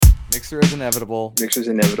Mixer is inevitable. Mixer's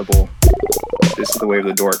inevitable. This is the way of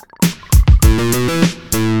the dork.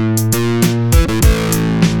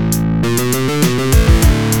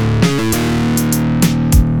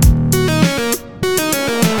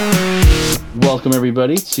 Welcome,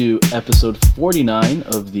 everybody, to episode 49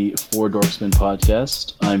 of the Four Dorksmen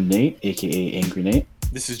podcast. I'm Nate, a.k.a. Angry Nate.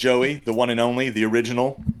 This is Joey, the one and only, the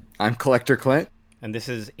original. I'm Collector Clint. And this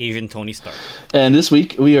is Asian Tony Stark. And this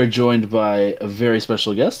week, we are joined by a very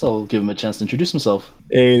special guest. I'll give him a chance to introduce himself.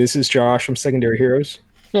 Hey, this is Josh from Secondary Heroes.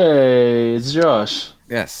 Hey, it's Josh.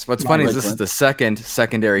 Yes. What's funny is this is the second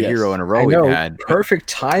secondary hero in a row I know, we've had. perfect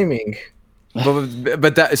timing.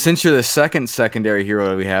 But that, since you're the second secondary hero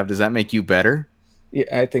that we have, does that make you better? Yeah,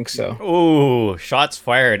 I think so. Ooh, shots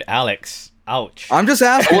fired, Alex. Ouch. I'm just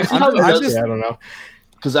asking. Well, I'm just, I don't know.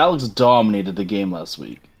 Because Alex dominated the game last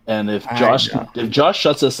week. And if Josh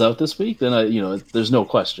shuts us out this week, then, there's no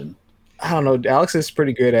question. I don't know. Alex is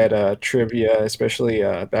pretty good at trivia, especially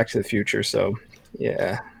Back to the Future. So,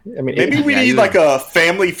 yeah. I mean, Maybe we need like a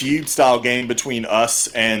Family Feud style game between us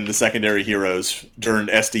and the secondary heroes during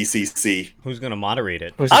SDCC. Who's going to moderate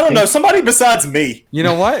it? I don't know. Somebody besides me. you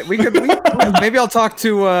know what? Maybe I'll talk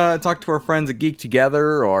to our friends at Geek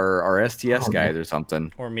Together or our STS guys or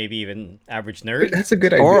something. Or maybe even Average Nerd. That's a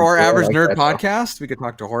good idea. Or Average I like Nerd that, podcast. We could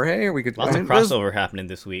talk to Jorge, or we could Lots of crossover happening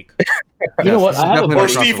this week. You know what? I have definitely a Or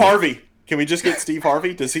crossover. Steve Harvey. Can we just get Steve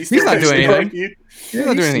Harvey? Does he still He's not do doing Steve anything. Harvey? He's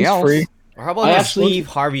not doing anything He's else. free. Or how about Steve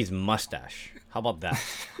Harvey's mustache? How about that?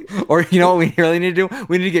 Or you know what we really need to do?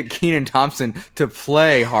 We need to get Keenan Thompson to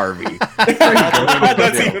play Harvey.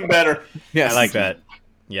 That's even better. Yes. I like that.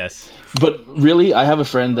 Yes. But really, I have a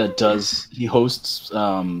friend that he hosts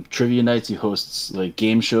trivia nights, he hosts like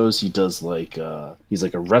game shows, he does he's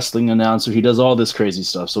like a wrestling announcer, he does all this crazy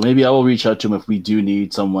stuff. So maybe I will reach out to him if we do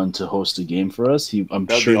need someone to host a game for us. I'm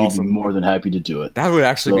That'd sure be he'd awesome. be more than happy to do it. That would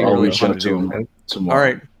actually be I'll really reach fun out to to do. him tomorrow. All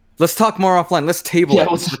right, let's talk more offline. Let's table Yeah,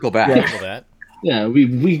 it. Let's let's- circle back. yeah. Feel that. Yeah,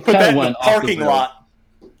 we Put kind that of in went the off the parking rails. lot.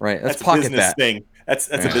 Right, let's That's a pocket business that. thing. That's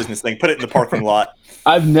a business thing. Put it in the parking lot.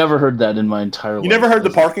 I've never heard that in my entire life. You never heard the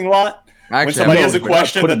parking lot? When Actually, somebody I've has a never-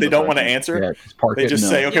 question put it that in they the don't want to parking. answer, Yeah, just park they it. just No.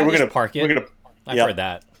 say, "Okay, Yeah, we're just gonna park it. We're gonna." I've Yeah. heard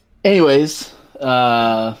that. Anyways,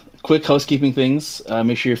 quick housekeeping things.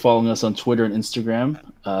 Make sure you're following us on Twitter and Instagram,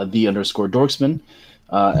 _Dorksman.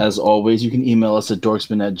 As always, you can email us at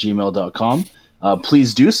dorksman@gmail.com.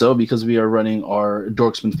 Please do so because we are running our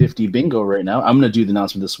Dorksman 50 bingo right now. I'm going to do the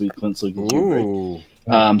announcement this week, Clint, so you can hear it. Ooh.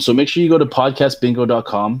 So make sure you go to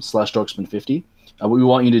podcastbingo.com/Dorksman50. What we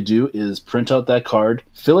want you to do is print out that card,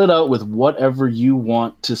 fill it out with whatever you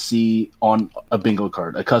want to see on a bingo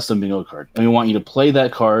card, a custom bingo card. And we want you to play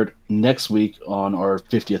that card next week on our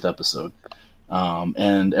 50th episode.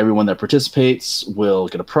 And everyone that participates will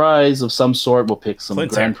get a prize of some sort. We'll pick some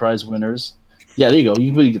Clint's grand hair. prize winners. Yeah, there you go.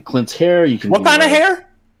 You can get Clint's hair. You can What do, kind of hair?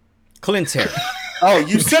 Clint's hair. Oh,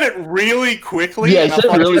 you said it really quickly. Yeah, I and I said it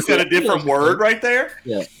thought really you said a quickly. different word right there.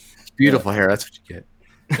 Yeah. Beautiful hair. That's what you get.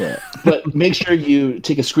 Yeah, but make sure you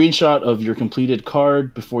take a screenshot of your completed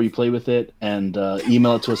card before you play with it and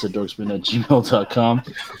email it to us at dorksman@gmail.com.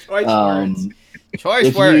 Choice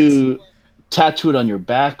If words. you tattoo it on your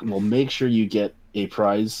back, we'll make sure you get a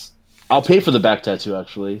prize. I'll pay for the back tattoo,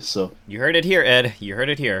 actually. So You heard it here, Ed. You heard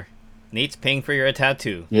it here. Nate's paying for your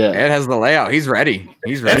tattoo. yeah, Ed has the layout. He's ready.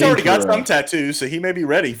 He's Ed's ready. already got for, some tattoos, so he may be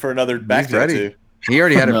ready for another back He's ready. tattoo. He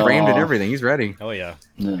already had it No. framed and everything. He's ready. Oh, yeah.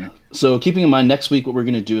 yeah. So keeping in mind, next week what we're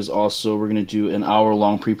gonna do is we're gonna do an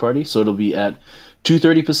hour-long pre-party. So it'll be at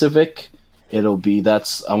 2:30 Pacific. It'll be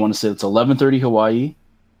I want to say it's 11:30 Hawaii.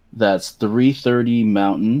 That's 3:30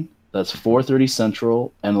 Mountain. That's 4:30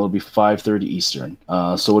 Central, and it'll be 5:30 Eastern.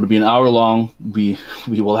 So it'll be an hour long. We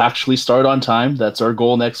will actually start on time. That's our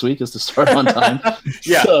goal next week, is to start on time.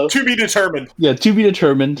 Yeah, So, to be determined. yeah, to be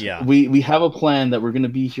determined. Yeah. We have a plan that we're going to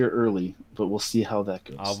be here early, but we'll see how that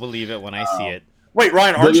goes. I'll believe it when I see it. Wait,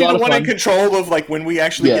 Ryan, It'll aren't be a you lot the of one in fun. control of like when we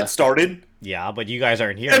actually Yeah. get started? Yeah, but you guys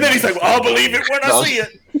aren't here. And then he's like, well, "I'll believe it when No. I see it."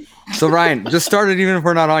 So Ryan, just start it even if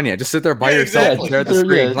we're not on yet. Just sit there by Yeah, yourself exactly. and stare at the Yeah,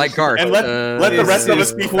 screen just- like Garth. And let the this rest of us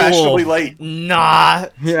is be cool. fashionably late. Nah.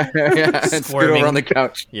 yeah, and scoot Squirming. over on the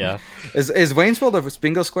couch. Yeah. Is Waynesville the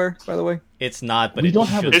bingo square, by the way? It's not, but we it don't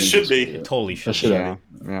have should a It should be. bingo It totally square. should. It be. have.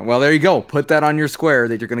 Yeah. Well, there you go. Put that on your square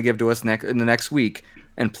that you're going to give to us in the next week,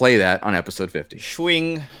 and play that on episode 50.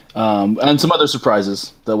 Swing. And some other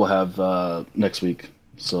surprises that we'll have next week.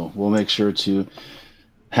 So we'll make sure to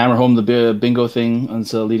hammer home the bingo thing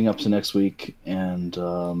until leading up to next week, and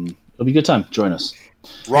it'll be a good time. Join us.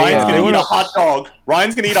 Ryan's Yeah. gonna eat a hot dog.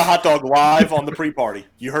 Ryan's gonna eat a hot dog live on the pre-party.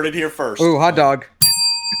 You heard it here first. Ooh, hot dog.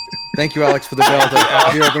 Thank you, Alex, for the bell.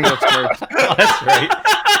 To Bingo square. Oh, that's right.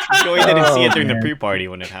 Joey didn't see it during the pre-party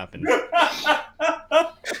when it happened.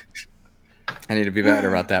 I need to be better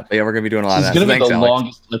about that. But yeah, we're gonna be doing a lot This of is that. going to So be the thanks, Alex.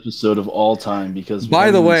 longest episode of all time because. By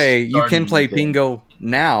the way, you can play anything. bingo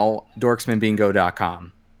now.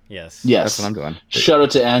 Dorksmanbingo.com. Yes. Yes, That's what I'm doing. Shout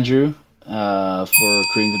out to Andrew for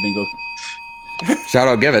creating the bingo. Shout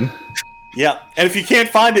out, Given. Yeah, and if you can't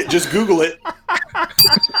find it, just Google it.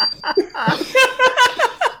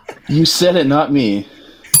 You said it, not me.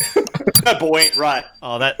 That boy ain't right.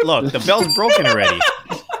 Oh, look, the bell's broken already.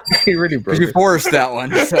 He really broke You it. forced that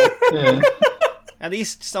one. So. Yeah. At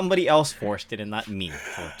least somebody else forced it and not me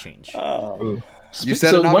for a change. Ooh. You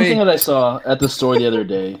said So it, not one me. thing that I saw at the store the other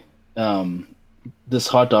day, this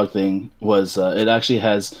hot dog thing was it actually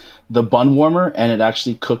has the bun warmer and it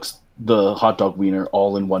actually cooks the hot dog wiener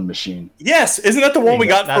all in one machine. Yes, isn't that the one we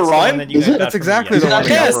got That's for the one Ryan? that you Is guys it? got That's from me, exactly yes. the one we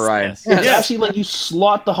got Yes. for Ryan. Yes. Yeah, it's Yes. actually like you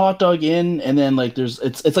slot the hot dog in and then like it's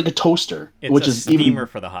like a toaster, It's which a is steamer even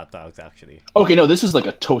for the hot dogs, actually. okay. No, this is like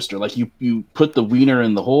a toaster. Like you put the wiener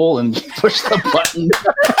in the hole and you push the button.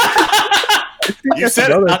 You said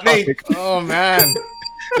it, Another not me. topic. Oh man.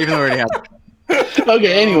 Even though we already have.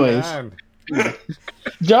 Okay, anyways, Oh, man.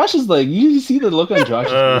 Josh is like, you see the look on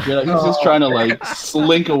Josh's face. He's just Oh. trying to like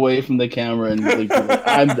slink away from the camera and like,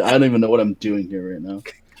 I don't even know what I'm doing here right now.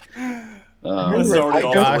 This is already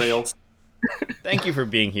off Gosh. the rails. Thank you for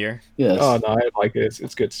being here. Yes. Oh no, I like it.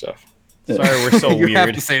 It's good stuff. Sorry we're so You have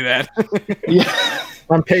weird. to say that. Yeah.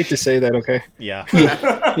 I'm paid to say that. Okay. Yeah.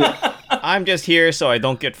 Yeah. I'm just here so I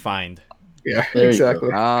don't get fined. Yeah. There you exactly.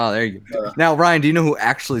 Oh, there you go. Now, Ryan, do you know who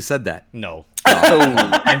actually said that? No. Oh.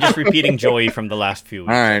 I'm just repeating Joey from the last few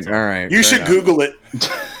weeks. All right, that's all right. You fair should enough. Google it.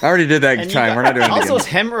 I already did that And you time. got- We're not doing it How's again. those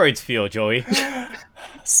hemorrhoids feel, Joey?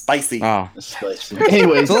 Spicy. Oh. Spicy.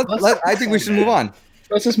 Anyways, So I think we should move on.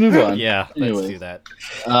 let's just move on. Yeah, Anyway. let's do that.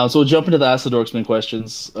 So we'll jump into the Ask the Dorksman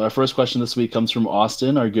questions. First question this week comes from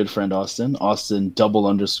Austin, our good friend Austin. Austin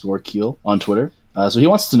 _Keel on Twitter. So he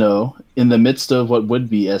wants to know, in the midst of what would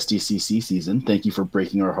be SDCC season, thank you for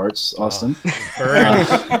breaking our hearts, Austin. Burn.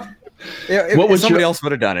 Yeah, if, What if was somebody your- else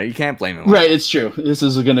would have done it, you can't blame him. Right, it's true. This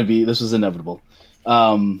was inevitable.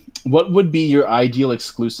 What would be your ideal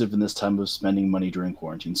exclusive in this time of spending money during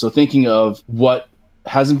quarantine? So thinking of what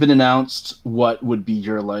hasn't been announced, what would be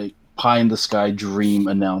your like pie in the sky dream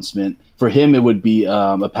announcement? For him, it would be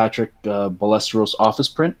a Patrick Ballesteros office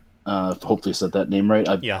print. Hopefully I said that name right.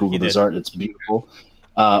 I've Yeah, you Googled his did. art. It's beautiful.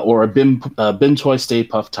 Or a Bim Toy Stay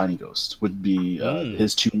Puft Tiny Ghost would be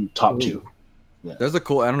his top two. There's a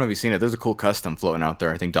cool. I don't know if you've seen it. There's a cool custom floating out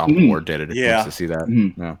there. I think Don Mhm. Ward did it. If Yeah. wants to see that.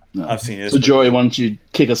 Mhm. Yeah. No. I've seen it. So Joey, why don't you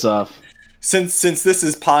kick us off? Since this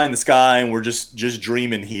is pie in the sky and we're just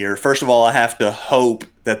dreaming here, first of all, I have to hope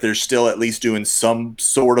that they're still at least doing some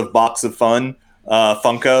sort of box of fun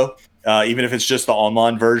Funko, even if it's just the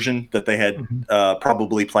online version that they had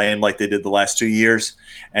probably planned like they did the last 2 years.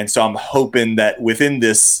 And so I'm hoping that within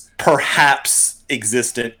this perhaps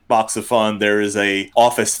existent box of fun, there is a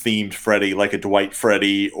office themed Freddy, like a Dwight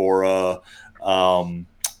Freddy or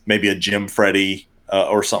maybe a Jim Freddy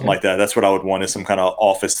or something like that. That's what I would want, is some kind of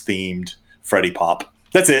office themed Freddy Pop.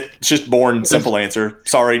 That's it. It's just boring, simple answer.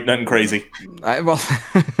 Sorry, nothing crazy. Well,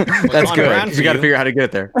 that's on good. brand 'Cause for you got to you. figure out how to get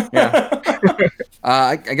it there. Yeah.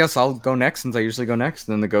 I guess I'll go next since I usually go next.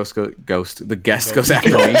 Then the the guest goes after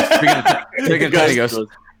me. Speaking of Tiny Ghost.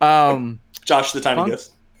 Josh the Tiny Fun-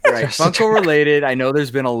 Ghost. Right. Funko related, I know there's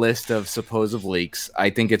been a list of supposed leaks. I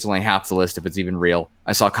think it's only half the list if it's even real.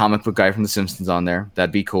 I saw a comic book guy from The Simpsons on there.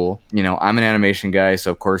 That'd be cool. You know, I'm an animation guy, so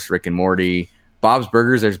of course Rick and Morty. Bob's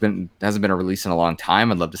Burgers, hasn't been a release in a long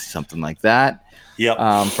time. I'd love to see something like that Yep.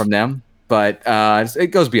 from them. But it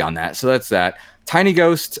goes beyond that. So that's that. Tiny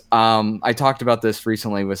Ghost, I talked about this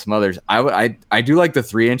recently with some others. I do like the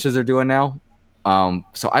 3 inches they're doing now. But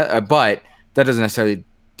that doesn't necessarily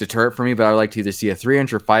deter it for me, but I would like to either see a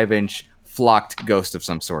 3-inch or 5-inch flocked ghost of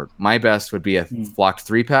some sort. My best would be a flocked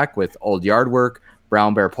 3-pack with old yard work,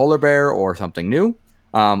 brown bear, polar bear, or something new.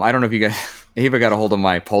 I don't know if you guys even got a hold of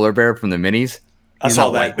my polar bear from the minis. I He's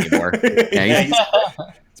saw not that. white anymore. Yeah,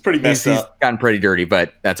 it's pretty messed he's up. gotten pretty dirty,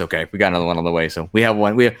 but that's okay. We got another one on the way, so we have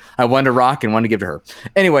one. I have one to rock and one to give to her.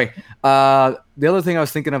 Anyway, the other thing I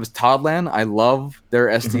was thinking of is Toddland. I love their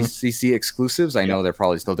SDCC exclusives. I know they're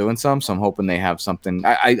probably still doing some, so I'm hoping they have something.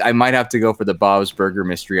 I might have to go for the Bob's Burger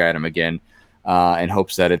mystery item again, in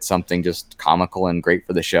hopes that it's something just comical and great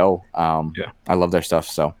for the show. I love their stuff,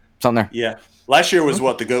 so something there. Yeah. Last year was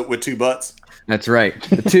what, the goat with 2 butts? That's right.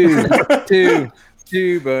 The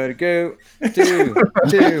two, but a goat.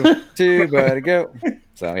 Two, but a goat.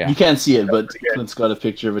 So yeah. You can't see it, but Clint's got a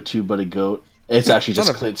picture of a two-butted goat, It's actually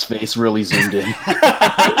just Clint's face really zoomed in.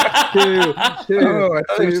 Oh, I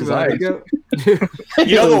thought it was his eyes.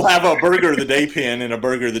 You know they'll have a Burger of the Day pin and a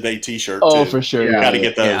Burger of the Day T-shirt. Oh, too. for sure. Yeah. Got to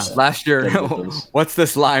get those. Yeah. Last year, Gotta get those. what's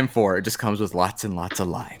this lime for? It just comes with lots and lots of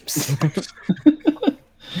limes.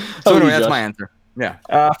 So Oh, anyway, you, that's Josh? my answer.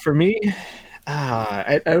 Yeah. For me,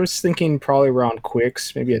 I was thinking probably around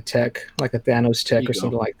Quicks, maybe a tech, like a Thanos tech There you or go.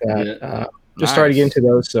 something like that. Yeah. Just started to get into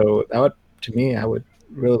those, so that would, to me, I would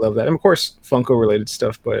really love that. And of course, Funko related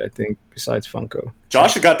stuff, but I think besides Funko,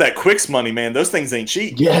 Josh got that Quicks money, man. Those things ain't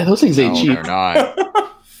cheap. Yeah, those things ain't No, cheap. they're not.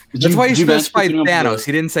 Did That's why you did manage to specified pick them up Thanos. the-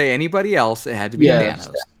 He didn't say anybody else. It had to be Yeah.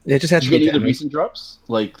 Thanos. it just has Did to you be get any of the Thanos. recent drops?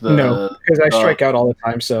 Like the No, because I strike out all the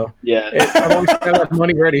time, so Yeah. I've always got enough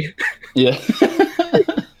money ready. Yeah.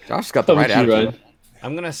 Josh got the How right about you, attitude. Ryan?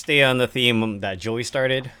 I'm gonna stay on the theme that Joey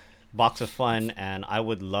started, Box of Fun, and I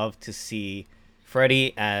would love to see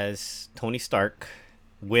Freddy as Tony Stark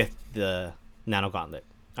with the nano gauntlet.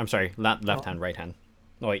 I'm sorry, not left hand, right hand.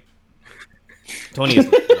 No wait, Tony is.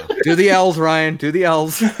 Do the L's, Ryan. Do the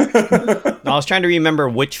L's. No, I was trying to remember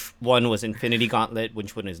which one was Infinity Gauntlet,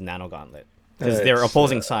 which one is Nano Gauntlet, because they're It's,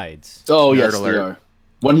 opposing sides. Oh Nerd yes, alert. they are.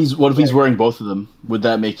 What if he's wearing both of them? Would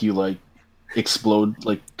that make you like explode,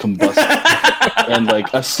 like combust, and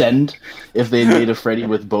like ascend? If they made a Freddy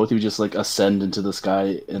with both, he would just like ascend into the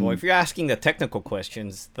sky. And Well, if you're asking the technical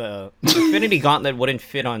questions, the Infinity Gauntlet wouldn't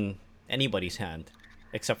fit on anybody's hand,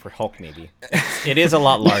 except for Hulk, maybe. It is a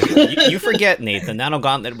lot larger. You forget, Nate, the Nano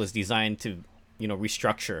Gauntlet was designed to,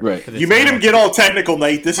 restructure. Right. 'cause it's You made nano- him get all technical,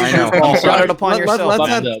 Nate. This is I your know. fault. Brought it upon yourself.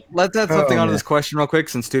 Let's add something Oh, onto yeah. this question real quick,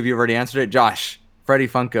 since two of you have already answered it. Josh, Freddy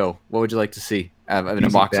Funko, what would you like to see in a Easy,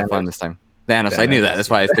 box of Thanos. fun this time? Thanos. I knew that. That's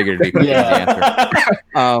why I figured it'd be an Yeah. easy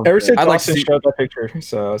answer. Ever since I'd like to Austin see. showed that picture,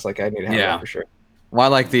 so I was like, I need to have Yeah. that for sure. Well, I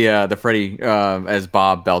like the Freddy as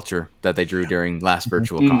Bob Belcher that they drew during last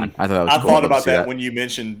Virtual Con. I thought that was I cool. thought I'd love to about see that when you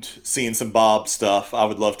mentioned seeing some Bob stuff. I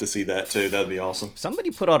would love to see that too. That'd be awesome. Somebody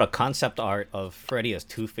put out a concept art of Freddy as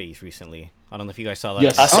Two-Face recently. I don't know if you guys saw that.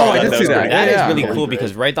 Yes. I saw Oh, I that. did That see was that. great. That is Yeah. really Yeah. cool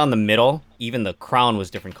because right down the middle, even the crown was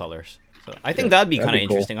different colors. So I think that'd be that'd kind of be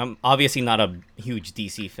cool. interesting. I'm obviously not a huge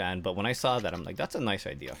DC fan, but when I saw that, I'm like, that's a nice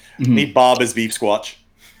idea. Need Bob as Beef Squatch.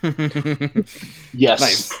 yes.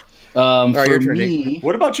 Nice. For your turn, me,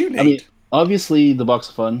 What about you, Nate? I mean, obviously the box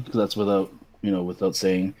of fun, because that's without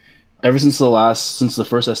saying. Ever since the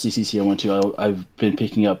first SDCC I went to, I've been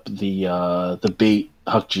picking up the bait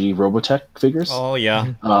Huck G Robotech figures. Oh yeah,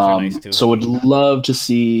 those are nice too. So would love to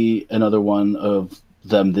see another one of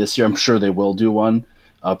them this year. I'm sure they will do one,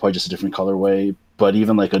 probably just a different colorway. But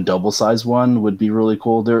even like a double size one would be really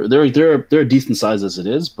cool. They're a decent size as it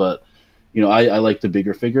is, but I like the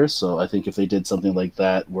bigger figures. So I think if they did something like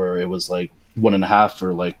that where it was like 1.5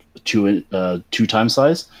 or like two times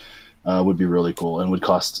size, would be really cool and would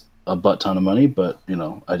cost a butt ton of money. But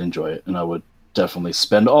I'd enjoy it, and I would definitely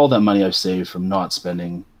spend all that money I've saved from not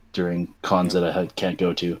spending during cons that I can't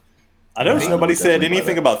go to. I noticed I nobody would said definitely buy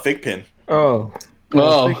anything that. about Thigpen. Oh,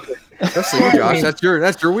 Oh, That's you, Josh.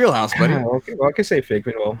 That's your wheelhouse, buddy. Okay, well, I could say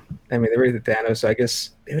Figment. Well, I mean, they're really the Thanos, so I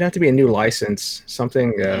guess it would have to be a new license,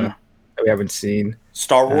 something that we haven't seen.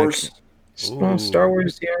 Star Wars? Ooh. Star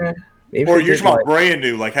Wars, yeah. Maybe Or if you're they talking did, about brand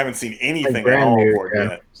new, like haven't seen anything at brand all new, for it yeah.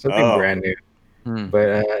 yet. Something Oh. brand new. Hmm.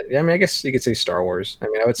 But yeah, I mean, I guess you could say Star Wars. I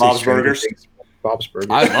mean, I would say Bob's Stranger Burgers? Things. Bob's Burgers.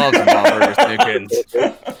 I love some Bob Burgers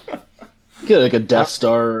Thigpens. get like a Death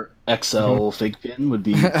Star XL fig pin would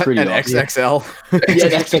be pretty An awesome. XXL. Yeah,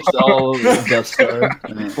 an XXL Death Star.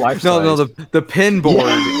 Yeah. Life No, size. the pin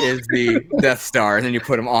board is the Death Star, and then you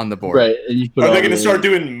put them on the board. Right, and you put Are all they going to the- start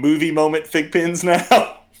doing movie moment fig pins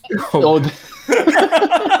now? Oh,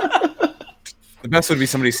 The best would be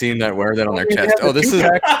somebody seeing that, wear that on their They chest. have Oh, the this is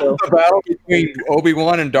two-pack, so- the battle between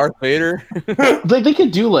Obi-Wan and Darth Vader. they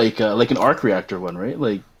could do like an arc reactor one, right?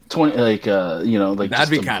 Like 20, like like That'd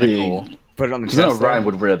be kind of cool. Put it on the Because I know chest. there. Ryan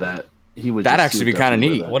would wear that. He would. That'd just- actually he be would kinda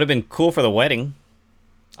definitely neat. wear Would have been cool for the wedding.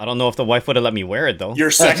 I don't know if the wife would have let me wear it though. Your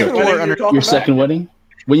second okay. wedding Or you're under- that. talking Your about? second wedding,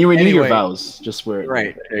 when you renew your Anyway. vows, just wear it.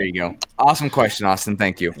 Right, there you go. Awesome question, Austin.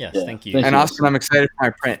 Thank you. Yes, Yeah, thank you. thank And you. Austin, I'm excited for my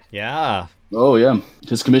print. Yeah. Oh yeah,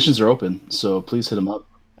 his commissions are open, so please hit him up.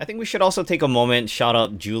 I think we should also take a moment, shout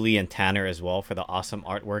out Julie and Tanner as well for the awesome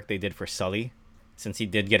artwork they did for Sully, since he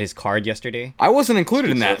did get his card yesterday. I wasn't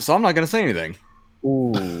included in that, so I'm not going to say anything.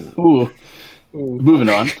 Ooh. Ooh, Ooh. moving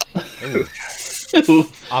on. Ooh, Ooh.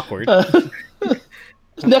 awkward.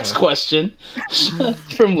 Next question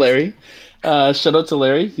from Larry. Shout out to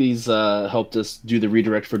Larry. He's helped us do the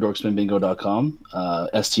redirect for dorkspinbingo.com.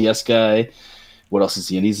 STS guy. What else is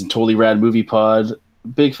he in? He's in Totally Rad Movie Pod.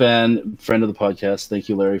 Big fan, friend of the podcast. Thank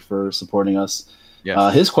you, Larry, for supporting us.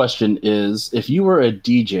 Yes. His question is, if you were a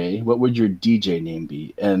DJ, what would your DJ name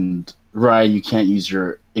be? And Ryan, you can't use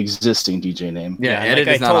your existing DJ name. Yeah, like edit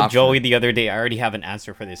I is not told optional. Joey the other day, I already have an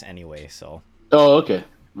answer for this anyway. So Oh, okay.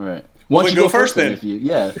 All right. Well, Why then don't you go first then. If you,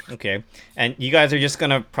 yeah. okay, and you guys are just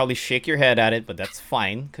gonna probably shake your head at it, but that's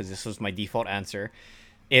fine because this was my default answer.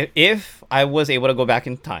 If I was able to go back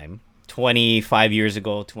in time 25 years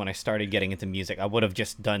ago to when I started getting into music, I would have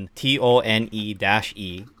just done TONE-E,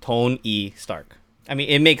 Tone E Stark. I mean,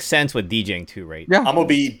 it makes sense with DJing too, right? Yeah. I'm gonna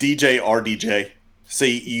be DJ RDJ.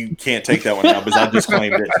 See, you can't take that one now because I just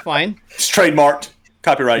claimed it. It's fine. It's trademarked,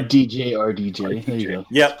 copyright. DJ RDJ. There you go.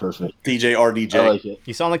 Yep. That's perfect. DJ RDJ. I like it.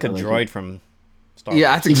 You sound like a I like droid from Star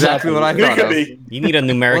Yeah, Wars. that's exactly what I Who thought could of. be? You need a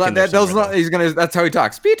numeric. Well, that's how he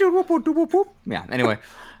talks. Yeah. Anyway,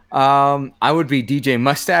 I would be DJ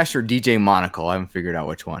Mustache or DJ Monocle. I haven't figured out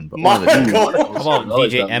which one, but one of the two. Monocle. How about I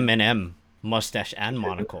like DJ that one. Eminem, mustache and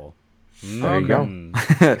monocle? There you go. Mm.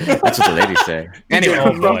 That's what the ladies say. Anyway,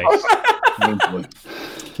 Oh boy. Oh, boy.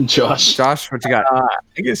 Josh. Josh, what you got? I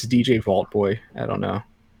think it's DJ Vault Boy. I don't know.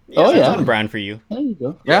 Oh, That's yeah. on brand for you, There you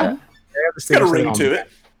go. Yeah. It's got a ring to it.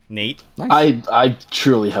 Nate. I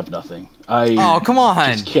truly have nothing. Oh, come on.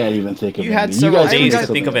 just can't even think of You had anything. several guys days can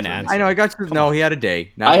to think of an something answer. I know. I got you. No, he had a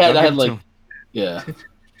day. I had Don't give like, him yeah.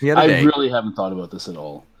 he had a I day. really haven't thought about this at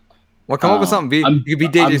all. Well, come up with something. You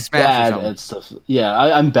could be I'm DJ Smash or bad something. at stuff. Yeah,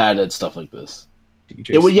 I'm bad at stuff like this.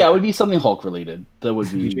 DJ It would be something Hulk related. That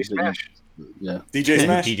would be DJ Smash. Yeah. DJ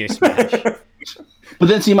Smash. DJ Smash. But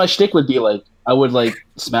then see, my shtick would be like I would like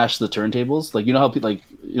smash the turntables. Like you know how people like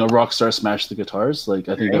Rockstar smash the guitars. Like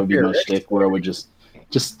I think that would be my shtick where I would just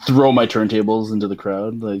throw my turntables into the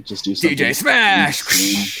crowd. Like just do something. DJ Smash.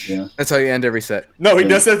 insane. Yeah. That's how you end every set. No, he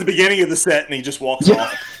does that at the beginning of the set and he just walks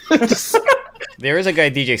off. There is a guy,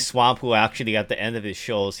 DJ Swamp, who actually at the end of his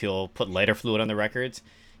shows, he'll put lighter fluid on the records,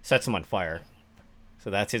 sets them on fire. So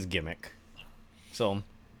that's his gimmick. So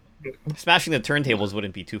smashing the turntables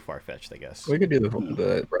wouldn't be too far-fetched, I guess. We could do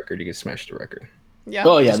the record. You can smash the record. Yeah.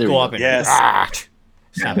 Oh, yeah, Just there go we up go. and Yes.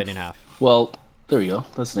 snap it in half. Well, there we go.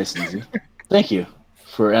 That's nice and easy. Thank you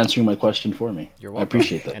for answering my question for me. You're I welcome.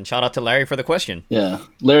 appreciate that. And shout out to Larry for the question. Yeah,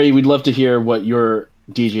 Larry, we'd love to hear what your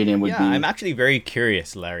DJ name would Yeah, be. I'm actually very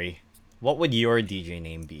curious, Larry. What would your DJ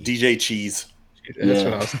name be? DJ Cheese. That's Yeah.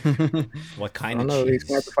 what I was. What I kind don't of know. He's cheese?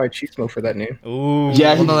 gonna have to fight Cheesemo for that name. Ooh.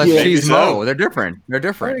 Yeah, Well, no, that's Yeah, Cheese so. Mo. They're different. They're I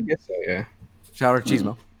different. guess so. Yeah. Shout out Cheese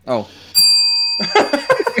Mo. Oh,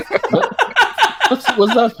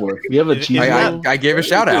 What's that for? We have a Is cheese. that- I gave a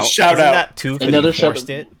shout out. Shout Isn't out. that too? Because Another you shout- forced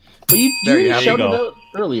it. But you There you shouted go. out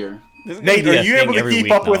earlier. This is gonna Nate, be are a you thing able to every keep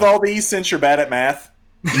week up with now. all these since you're bad at math?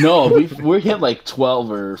 No, we're hit like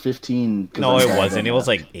 12 or 15. 'cause No, I'm it bad wasn't. at It was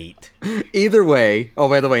math. like 8. Either way. Oh,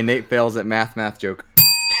 by the way, Nate fails at math joke.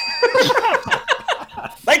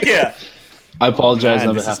 Thank you. I apologize Man,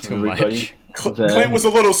 on this behalf is of too everybody. much. Clint was a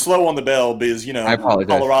little slow on the bell because, I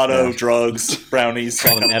apologize. Colorado, Yeah. drugs, brownies.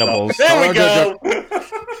 Call them that kind of edibles. stuff. There we go.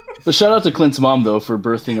 But shout out to Clint's mom though for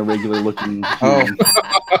birthing a regular looking human.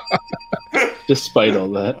 Despite all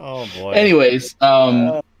that. Oh boy. Anyways,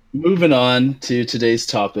 moving on to today's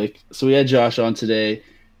topic. So we had Josh on today.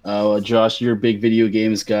 Josh, you're a big video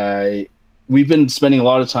games guy. We've been spending a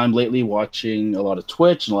lot of time lately watching a lot of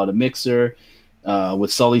Twitch and a lot of Mixer.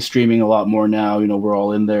 With Sully streaming a lot more now, we're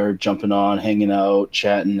all in there jumping on, hanging out,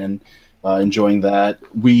 chatting, and enjoying that.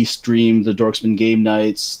 We stream the Dorksman Game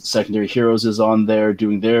Nights. Secondary Heroes is on there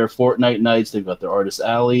doing their Fortnite nights. They've got their Artist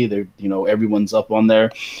Alley. They're, everyone's up on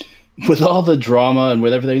there. With all the drama and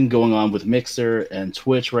with everything going on with Mixer and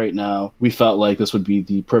Twitch right now, we felt like this would be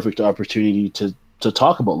the perfect opportunity to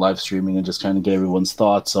talk about live streaming and just kind of get everyone's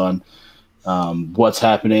thoughts on what's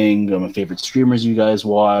happening, my favorite streamers you guys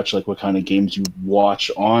watch, like what kind of games you watch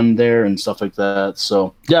on there and stuff like that.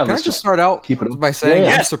 So yeah, Can I let's just start out keep it up. by saying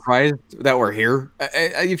Yeah. I'm surprised that we're here.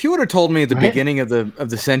 If you would have told me at the Right. beginning of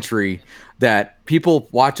the century that people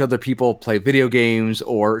watch other people play video games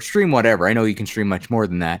or stream whatever, I know you can stream much more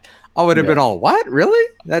than that. I would have been all, what? Really?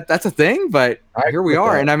 That's a thing? But here we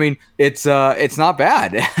are, and I mean, it's not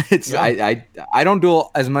bad. It's I don't do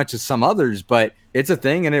as much as some others, but it's a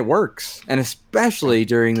thing and it works. And especially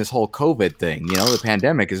during this whole COVID thing, the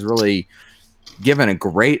pandemic has really given a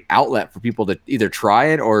great outlet for people to either try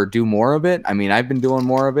it or do more of it. I mean, I've been doing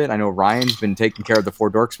more of it. I know Ryan's been taking care of the 4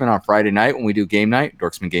 Dorksmen on Friday night when we do game night,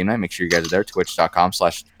 Dorksman game night. Make sure you guys are there,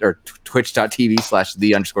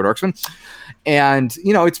 twitch.tv/the_Dorksman. And,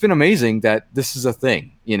 it's been amazing that this is a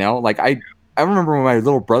thing, like I remember when my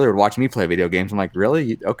little brother would watch me play video games. I'm like,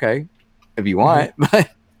 really? Okay, if you want, but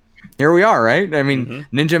here we are, right? I mean,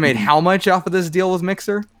 Ninja made how much off of this deal with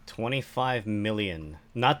Mixer? 25 million.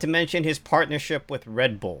 Not to mention his partnership with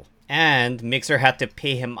Red Bull and Mixer had to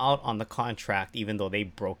pay him out on the contract even though they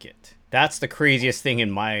broke it. That's the craziest thing in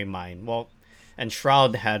my mind. Well, and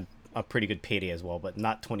Shroud had a pretty good payday as well, but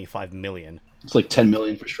not 25 million. It's like 10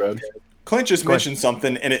 million for Shroud. Clint just mentioned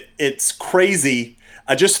something, and it's crazy.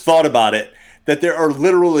 I just thought about it, that there are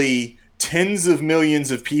literally tens of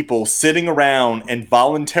millions of people sitting around and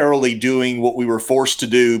voluntarily doing what we were forced to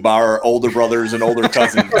do by our older brothers and older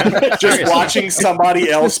cousins. Just watching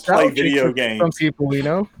somebody else play video games. Some people, you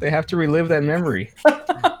know, they have to relive that memory.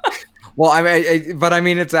 Well, I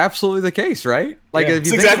mean, it's absolutely the case, right? Like, Yeah. if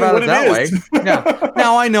you It's think exactly about what it it that is. way. Yeah.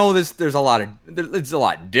 Now I know it's a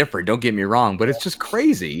lot different. Don't get me wrong, but it's just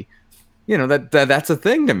crazy. You know, that's a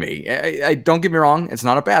thing to me. I don't get me wrong, it's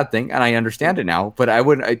not a bad thing, and I understand it now. But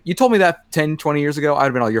you told me that 10, 20 years ago, I'd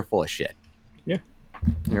have been, oh, you're full of shit. Yeah.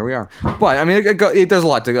 Here we are. But I mean, there's a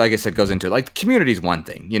lot to, like I said, goes into it. Like, the community is one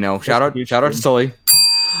thing. You know, shout out to Sully.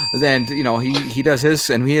 Then, you know, he does his,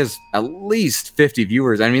 and he has at least 50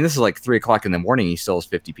 viewers. I mean, this is like 3:00 in the morning. He still has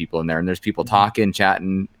 50 people in there, and there's people talking,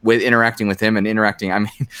 chatting, interacting with him, and interacting. I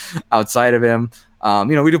mean, outside of him.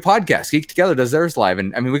 You know, we do podcasts. Geek Together does theirs live,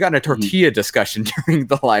 and I mean, we got in a tortilla discussion during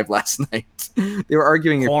the live last night. They were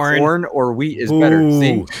arguing if corn or wheat is better.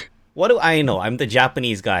 See, what do I know? I'm the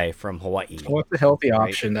Japanese guy from Hawaii. What's the healthy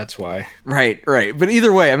option? That's why. right. But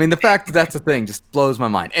either way, I mean, the fact that that's a thing just blows my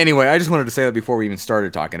mind. Anyway, I just wanted to say that before we even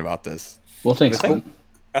started talking about this. Well, thanks.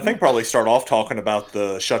 I think probably start off talking about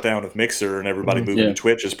the shutdown of Mixer and everybody moving to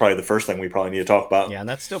Twitch is probably the first thing we probably need to talk about. Yeah, and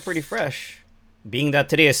that's still pretty fresh. Being that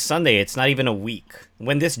today is Sunday, it's not even a week.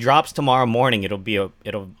 When this drops tomorrow morning, it'll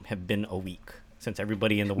have been a week since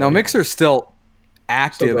everybody in the world. Now, Mixer's still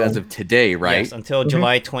active as of today, right? Yes, until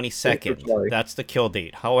July 22nd. That's the kill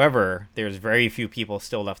date. However, there's very few people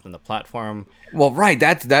still left on the platform. Well, right.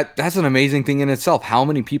 That's an amazing thing in itself. How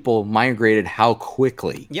many people migrated how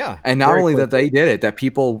quickly? Yeah. And not only that they did it, that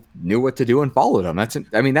people knew what to do and followed them. That's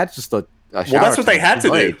just a well, that's what they had to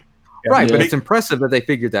do. Right, but it's impressive that they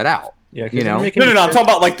figured that out. Yeah, you know. No, I'm talking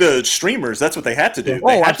about like the streamers. That's what they had to do.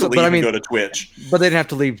 They had to leave and go to Twitch. But they didn't have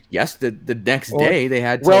to leave. Yes, the next day they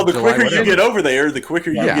had. Well, the quicker you get over there, the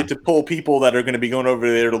quicker you get to pull people that are going to be going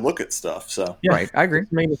over there to look at stuff. So right, I agree.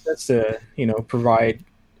 It makes sense to provide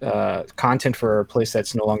content for a place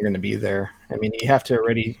that's no longer going to be there. I mean, you have to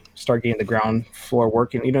already start getting the ground floor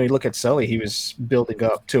working. You know, you look at Sully; he was building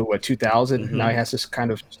up to 2,000. Mm-hmm. Now he has to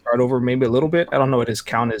kind of start over maybe a little bit. I don't know what his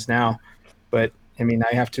count is now, but I mean,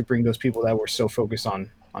 I have to bring those people that were so focused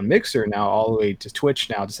on Mixer now all the way to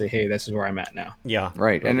Twitch now to say, hey, this is where I'm at now. Yeah,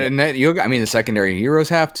 right. And that I mean, the secondary heroes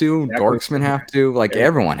have to, Dorksmen have to, like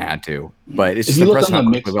everyone had to. But it's just impressive how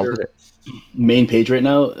quickly they did it. Main page right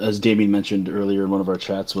now, as Damien mentioned earlier in one of our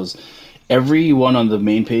chats, was everyone on the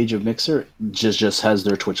main page of Mixer just has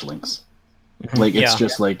their Twitch links. Like it's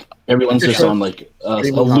just like everyone's just on like a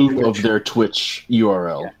loop of their Twitch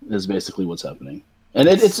URL is basically what's happening. And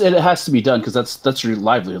it has to be done because that's your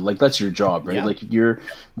livelihood. Like that's your job, right? Yeah. Like your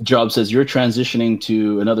job says you're transitioning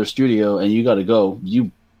to another studio and you got to go. You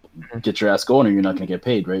get your ass going, or you're not going to get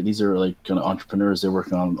paid, right? These are like kind of entrepreneurs. They're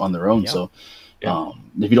working on their own. Yeah. So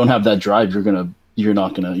if you don't have that drive, you're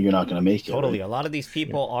not gonna make it. Totally. Right? A lot of these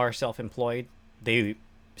people are self-employed. They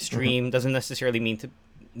stream doesn't necessarily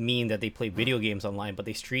mean that they play video games online, but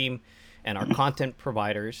they stream and are content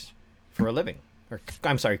providers for a living. Or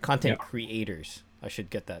I'm sorry, content creators. I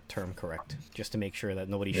should get that term correct, just to make sure that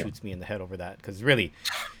nobody shoots me in the head over that. Because really,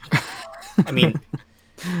 I mean,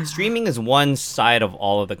 streaming is one side of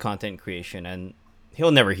all of the content creation, and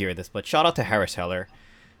he'll never hear this, but shout out to Harris Heller.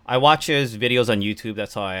 I watch his videos on YouTube.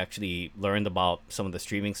 That's how I actually learned about some of the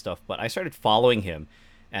streaming stuff. But I started following him,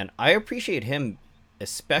 and I appreciate him,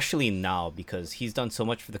 especially now, because he's done so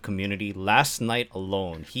much for the community. Last night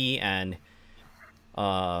alone, he and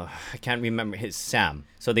I can't remember his Sam.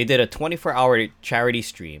 So they did a 24-hour charity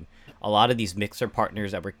stream. A lot of these Mixer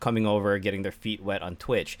partners that were coming over, getting their feet wet on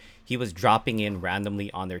Twitch, he was dropping in randomly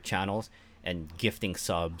on their channels and gifting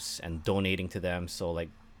subs and donating to them. So like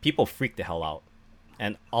people freaked the hell out.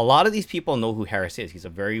 And a lot of these people know who Harris is. He's a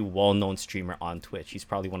very well-known streamer on Twitch. He's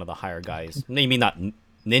probably one of the higher guys. Maybe not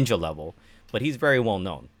ninja level, but he's very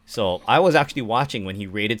well-known. So I was actually watching when he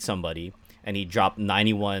raided somebody and he dropped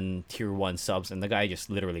 91 tier 1 subs, and the guy just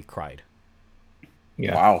literally cried.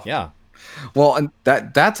 Yeah. Wow. Yeah. Well, and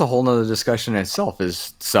that's a whole nother discussion in itself,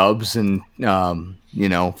 is subs and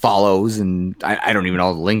follows, and I don't even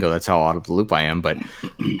know the lingo. That's how out of the loop I am, but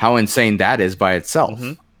how insane that is by itself.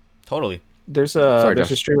 Mm-hmm. Totally. There's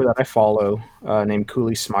a streamer that I follow named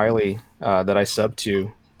Cooley Smiley that I sub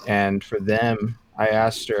to, and for them, I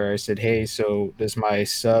asked her, I said, hey, so does my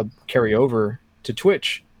sub carry over to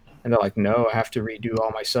Twitch? And they're like, no, I have to redo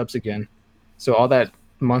all my subs again. So all that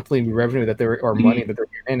monthly revenue that they're or money that they're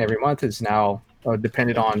getting every month is now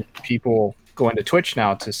dependent on people going to Twitch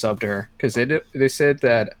now to sub to her, because they said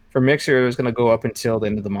that for Mixer it was going to go up until the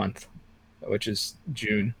end of the month, which is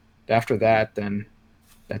June. After that, then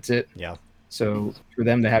that's it. Yeah. So for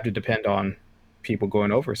them, they have to depend on people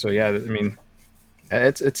going over. So yeah, I mean,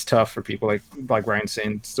 it's tough for people like Ryan's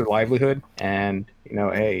saying, it's their livelihood, and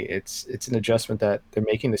hey, it's an adjustment that they're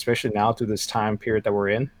making, especially now through this time period that we're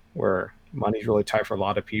in, where money's really tight for a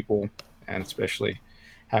lot of people, and especially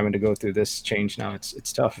having to go through this change now,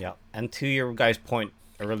 it's tough. Yeah. And to your guys' point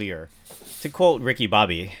earlier, to quote Ricky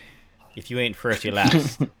Bobby, if you ain't first, you're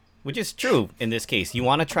last. Which is true in this case. You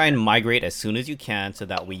want to try and migrate as soon as you can, so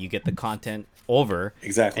that way you get the content over.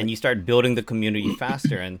 Exactly. And you start building the community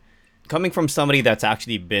faster. And coming from somebody that's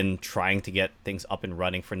actually been trying to get things up and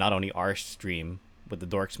running for not only our stream with the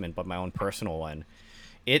Dorksman, but my own personal one,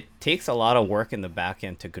 it takes a lot of work in the back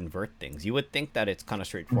end to convert things. You would think that it's kind of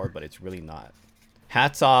straightforward, but it's really not.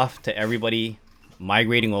 Hats off to everybody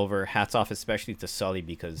migrating over. Hats off especially to Sully,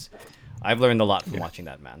 because I've learned a lot from watching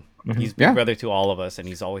that man. He's big brother to all of us, and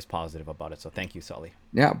he's always positive about it. So thank you, Sully.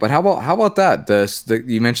 Yeah, but how about that?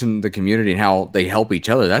 You mentioned the community and how they help each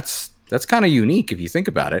other. That's kind of unique if you think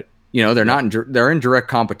about it. They're in direct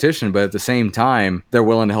competition, but at the same time, they're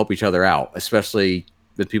willing to help each other out, especially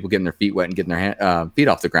with people getting their feet wet and getting their feet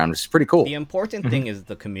off the ground, which is pretty cool. The important thing is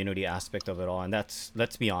the community aspect of it all, and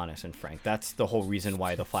let's be honest and frank, that's the whole reason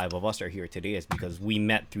why the five of us are here today, is because we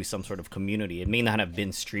met through some sort of community. It may not have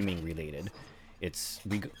been streaming related. It's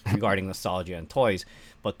regarding nostalgia and toys,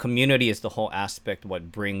 but community is the whole aspect,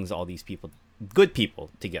 what brings all these people, good people,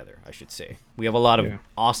 together, I should say. We have a lot of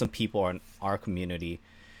awesome people in our community,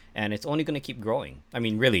 and it's only going to keep growing. I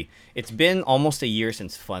mean, really, it's been almost a year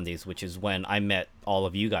since Fun Days, which is when I met all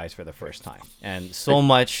of you guys for the first time. And so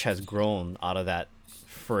much has grown out of that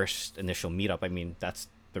first initial meetup. I mean, that's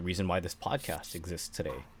the reason why this podcast exists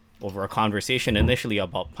today, over a conversation initially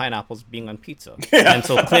about pineapples being on pizza. And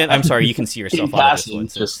so, Clint, I'm sorry, you can see yourself out of this one,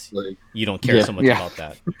 since you don't care so much about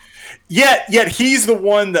that. Yet he's the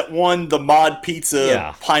one that won the Mod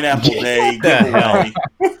Pizza Pineapple Day giveaway.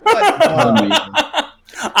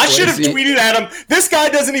 I should have tweeted at him, this guy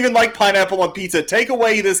doesn't even like pineapple on pizza. Take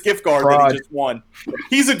away this gift card that he just won.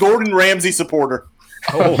 He's a Gordon Ramsay supporter.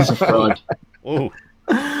 Oh, he's a fraud. Ooh.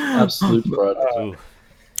 Absolute fraud.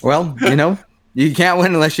 Well, you can't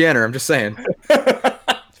win unless you enter. I'm just saying.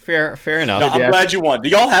 Fair enough. No, I'm glad you won. Do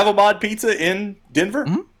y'all have a Mod Pizza in Denver?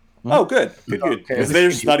 Mm-hmm. Oh, good. Because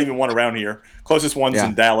there's not even one around here. Closest one's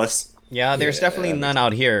in Dallas. Yeah, there's definitely none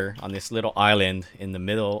out here on this little island in the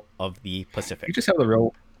middle of the Pacific. You just have the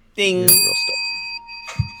real ding. Real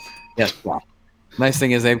stuff. Yes. Wow. Nice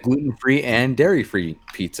thing is they have gluten-free and dairy-free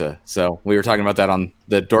pizza. So we were talking about that on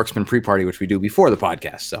the Dorksman pre-party, which we do before the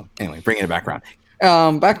podcast. So anyway, bringing it back around.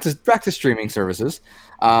 Back to streaming services.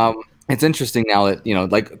 It's interesting now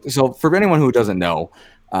that so for anyone who doesn't know,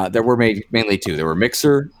 there were mainly two. There were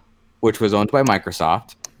Mixer, which was owned by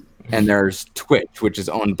Microsoft, and there's Twitch, which is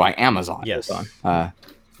owned by Amazon. Yes. And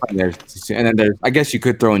then there's, I guess you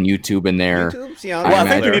could throw in YouTube in there. Well, I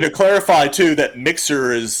think we need to clarify too that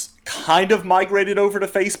Mixer is kind of migrated over to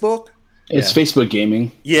Facebook. It's Facebook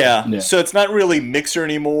Gaming. Yeah. So it's not really Mixer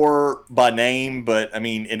anymore by name, but I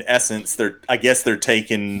mean, in essence, they're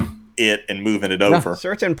taking it and moving it over.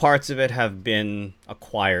 Certain parts of it have been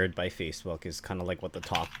acquired by Facebook, is kind of like what the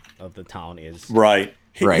talk of the town is. Right.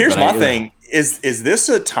 Here's my thing. Is this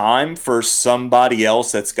a time for somebody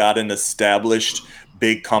else that's got an established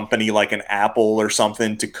big company like an Apple or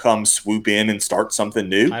something to come swoop in and start something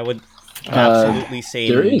new? I would absolutely say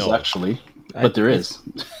there is no. Actually, but there is.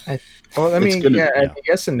 Well, I mean,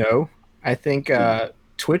 yes and no. I think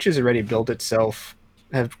Twitch has already built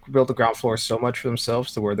the ground floor so much for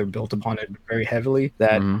themselves to where they're built upon it very heavily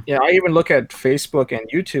that I even look at Facebook and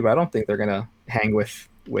YouTube. I don't think they're gonna hang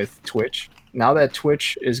with Twitch. Now that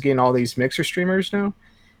Twitch is getting all these Mixer streamers now,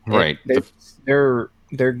 right? They're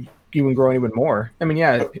even growing even more. I mean,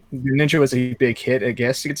 Ninja was a big hit, I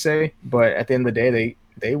guess you could say, but at the end of the day,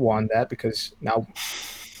 they won that because now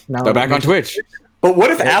they're back on Twitch. But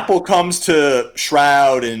what if Apple comes to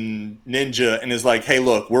Shroud and Ninja and is like, hey,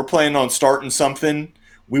 look, we're planning on starting something.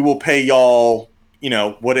 We will pay y'all,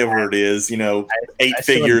 whatever it is, 8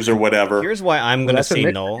 figures or whatever. Here's why I'm going to say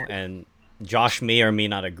no, and Josh may or may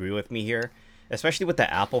not agree with me here, especially with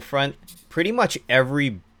the Apple front. Pretty much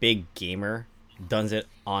every big gamer does it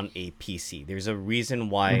on a PC. There's a reason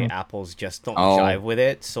why Apples just don't jive with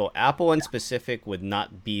it. So Apple in specific would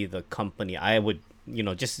not be the company I would,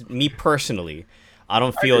 just me personally, I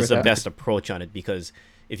don't feel is the best approach on it, because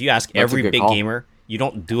if you ask every big gamer, you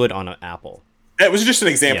don't do it on an Apple. It was just an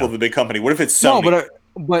example of a big company. What if it's Sony? No,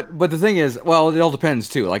 But the thing is, well, it all depends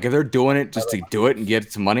too. Like if they're doing it just to do it and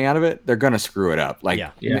get some money out of it, they're gonna screw it up. Like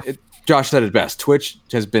Yeah. Josh said it best. Twitch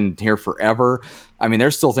has been here forever. I mean,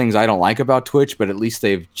 there's still things I don't like about Twitch, but at least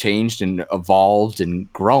they've changed and evolved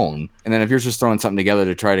and grown. And then if you're just throwing something together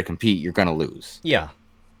to try to compete, you're gonna lose. Yeah.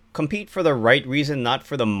 Compete for the right reason, not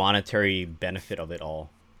for the monetary benefit of it all.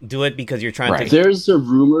 Do it because you're trying Right. to. There's a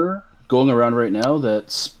rumor going around right now that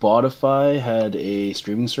Spotify had a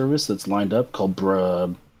streaming service that's lined up called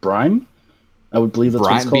Brime. I would believe that's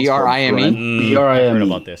what it's called. Brime? Brime. I've heard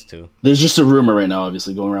about this too. There's just a rumor right now,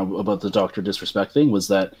 obviously, going around about the Dr. Disrespect thing, was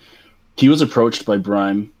that he was approached by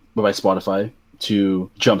Spotify,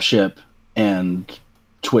 to jump ship, and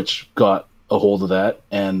Twitch got a hold of that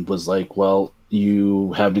and was like, well,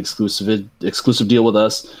 you have an exclusive deal with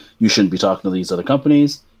us. You shouldn't be talking to these other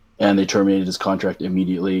companies. And they terminated his contract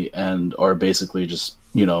immediately and are basically just,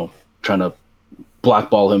 trying to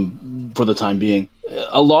blackball him for the time being.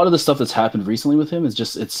 A lot of the stuff that's happened recently with him is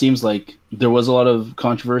just, it seems like there was a lot of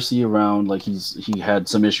controversy around, like he had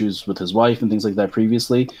some issues with his wife and things like that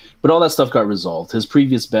previously, but all that stuff got resolved. His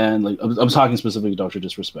previous ban, like I'm talking specifically Dr.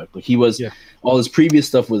 Disrespect, like all his previous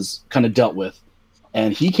stuff was kind of dealt with.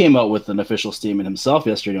 And he came out with an official statement himself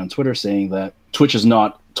yesterday on Twitter saying that Twitch has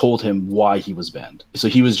not told him why he was banned. So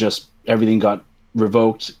he was just, everything got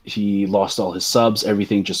revoked. He lost all his subs.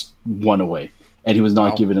 Everything just went away. And he was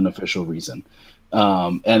not given an official reason.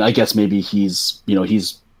 And I guess maybe he's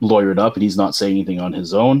lawyered up and he's not saying anything on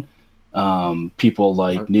his own. People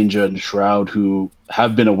like Ninja and Shroud, who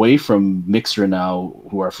have been away from Mixer now,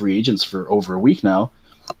 who are free agents for over a week now,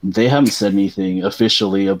 they haven't said anything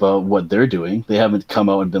officially about what they're doing. They haven't come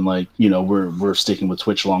out and been like, we're sticking with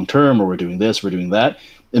Twitch long term, or we're doing this, we're doing that.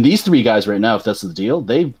 And these three guys right now, if that's the deal,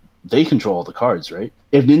 they control all the cards, right?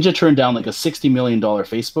 If Ninja turned down like a $60 million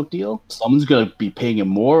Facebook deal, someone's gonna be paying him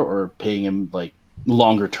more or paying him like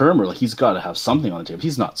longer term, or like he's got to have something on the table.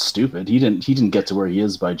 He's not stupid. He didn't get to where he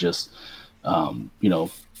is by just, I mean,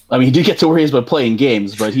 he did get to where he is by playing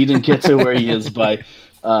games, but he didn't get to where he is by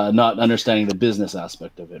not understanding the business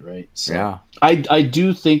aspect of it, right? So Yeah. I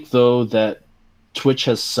do think, though, that Twitch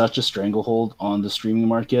has such a stranglehold on the streaming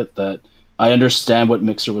market that I understand what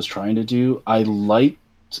Mixer was trying to do. I liked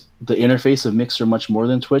the interface of Mixer much more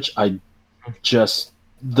than Twitch. I just,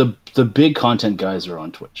 the big content guys are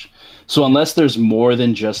on Twitch. So unless there's more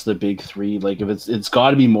than just the big three, like if it's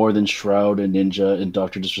got to be more than Shroud and Ninja and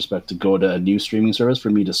Dr. Disrespect to go to a new streaming service for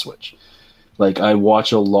me to switch. Like I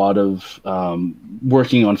watch a lot of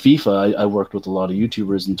working on FIFA. I worked with a lot of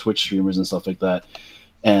YouTubers and Twitch streamers and stuff like that,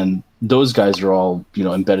 and those guys are all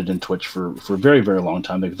embedded in Twitch for a very, very long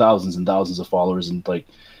time. Like thousands and thousands of followers. And like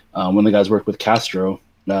when the guys worked with Castro,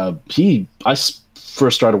 I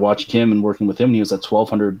first started watching him and working with him, and he was at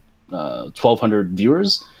 1,200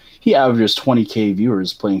 viewers. He averages 20K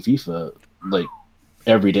viewers playing FIFA like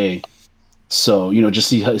every day. So, just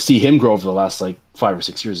see him grow over the last like 5 or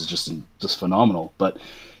 6 years is just phenomenal. But,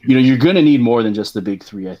 you're going to need more than just the big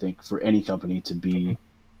three, I think, for any company to be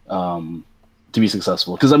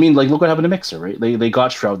successful. Because, I mean, like, look what happened to Mixer, right? They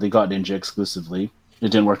got Shroud, they got Ninja exclusively. It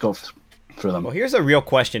didn't work out for them. Well, here's a real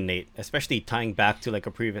question, Nate, especially tying back to like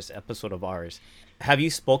a previous episode of ours. Have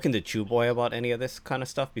you spoken to Chew Boy about any of this kind of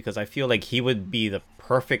stuff? Because I feel like he would be the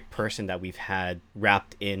perfect person that we've had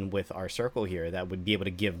wrapped in with our circle here that would be able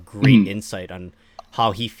to give great insight on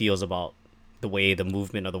how he feels about the way the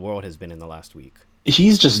movement of the world has been in the last week.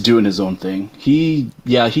 He's just doing his own thing. He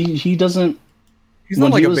doesn't. He's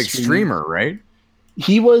not like a big streamer, right?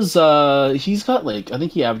 He was he's got like, I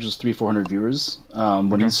think he averages 300-400 viewers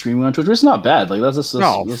when he's streaming on Twitch, which is not bad. Like that's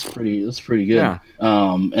pretty good. Yeah.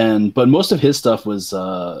 But most of his stuff was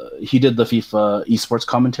he did the FIFA esports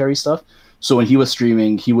commentary stuff. So when he was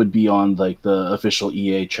streaming, he would be on like the official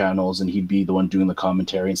EA channels, and he'd be the one doing the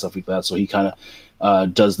commentary and stuff like that. So he kind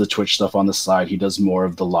of does the Twitch stuff on the side. He does more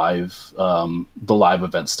of the live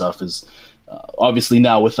event stuff. Is obviously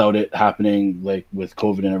now without it happening, like with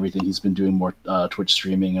COVID and everything, he's been doing more Twitch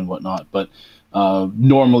streaming and whatnot. But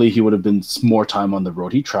normally he would have been more time on the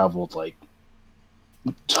road. He traveled like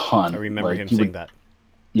a ton. I remember him saying that.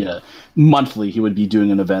 Yeah, monthly he would be doing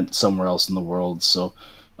an event somewhere else in the world. So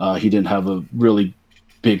he didn't have a really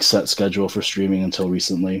big set schedule for streaming until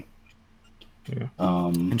recently. Yeah.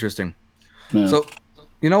 Interesting. Yeah. So,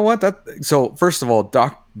 you know what? So first of all,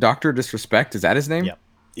 Dr. Disrespect, is that his name? Yep.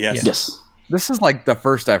 Yes. This is like the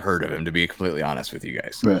first I've heard of him, to be completely honest with you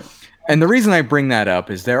guys. Right. And the reason I bring that up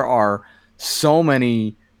is there are so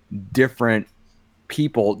many different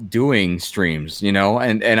people doing streams, and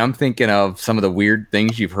I'm thinking of some of the weird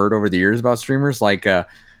things you've heard over the years about streamers. Like,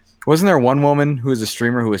 wasn't there one woman who was a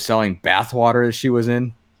streamer who was selling bathwater as she was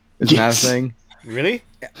in? Isn't that a thing? Really?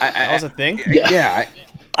 That was a thing? Yeah.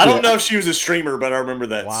 I don't know if she was a streamer, but I remember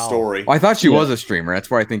that Wow. story. Well, I thought she was a streamer. That's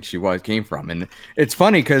where I think she came from. And it's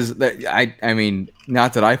funny because I mean,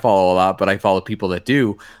 not that I follow a lot, but I follow people that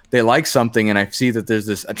do. They like something, and I see that there's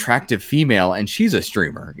this attractive female, and she's a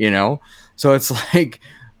streamer. So it's like,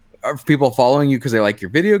 are people following you because they like your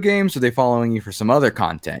video games, or are they following you for some other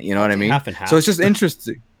content? You know what I mean? Half and half. So it's just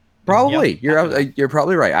interesting. Probably. Yep. You're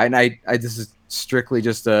probably right. I this is strictly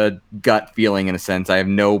just a gut feeling in a sense. I have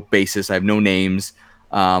no basis. I have no names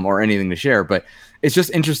or anything to share, but it's just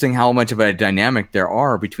interesting how much of a dynamic there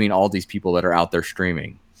are between all these people that are out there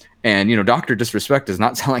streaming. And Dr. Disrespect does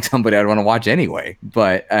not sound like somebody I'd want to watch anyway,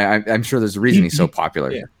 but I'm sure there's a reason he's so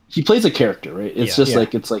popular. Yeah. He plays a character, right? It's just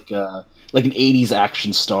like an '80s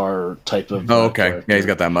action star type of. Oh, okay. Character. Yeah, he's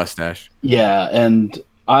got that mustache. Yeah, and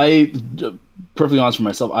I, perfectly honest for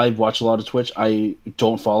myself, I watch a lot of Twitch. I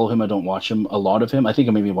don't follow him. I don't watch him a lot of him. I think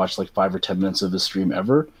I maybe watched like 5 or 10 minutes of his stream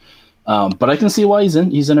ever. But I can see why he's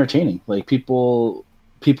entertaining. Like people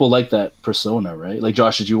like that persona, right? Like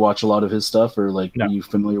Josh, did you watch a lot of his stuff, or like are you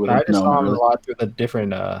familiar with him? I just saw him a lot through the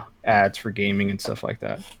different ads for gaming and stuff like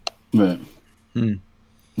that. Right.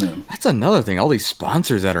 Yeah. That's another thing. All these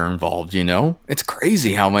sponsors that are involved. It's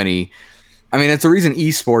crazy how many. I mean, it's the reason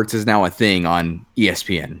esports is now a thing on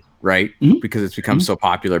ESPN, right? Mm-hmm. Because it's become so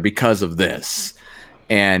popular because of this,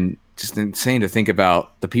 and just insane to think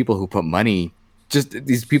about the people who put money. Just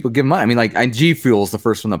these people give money. I mean, like G Fuel's the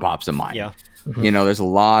first one that pops in mind. Yeah. There's a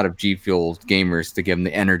lot of G Fuel gamers to give them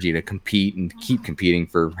the energy to compete and keep competing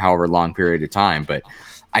for however long period of time. But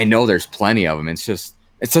I know there's plenty of them. It's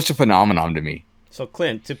such a phenomenon to me. So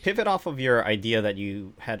Clint, to pivot off of your idea that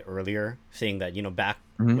you had earlier, saying that, back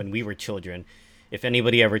when we were children, if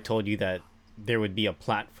anybody ever told you that there would be a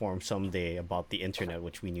platform someday about the internet,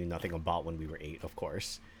 which we knew nothing about when we were 8, of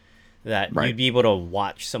course, that you'd be able to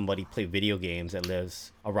watch somebody play video games that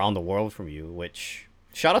lives around the world from you, which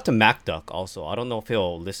shout out to MacDuck also. I don't know if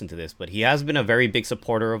he'll listen to this, but he has been a very big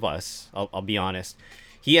supporter of us. I'll be honest.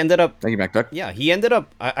 He ended up... Thank you, MacDuck. Yeah, he ended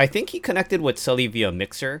up... I think he connected with Sully via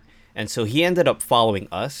Mixer, and so he ended up following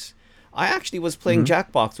us. I actually was playing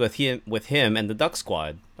Jackbox with him and the Duck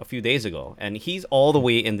Squad a few days ago, and he's all the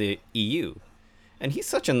way in the EU. And he's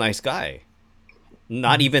such a nice guy.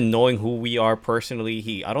 Not even knowing who we are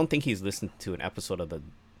personally, I don't think he's listened to an episode of the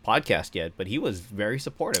podcast yet, but he was very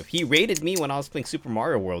supportive. He rated me when I was playing Super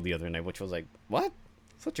Mario World the other night, which was like, what?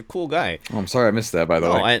 Such a cool guy. Oh, I'm sorry I missed that, by the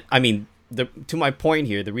way. I mean, to my point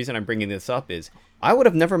here, the reason I'm bringing this up is I would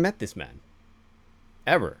have never met this man.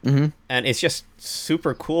 Ever. And it's just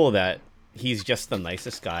super cool that he's just the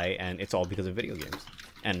nicest guy, and it's all because of video games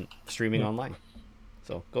and streaming online.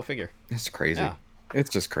 So go figure. It's crazy. Yeah. It's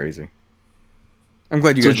just crazy. I'm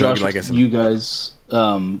glad you So guys Josh, like us. you guys,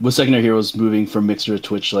 with Secondary Heroes moving from Mixer to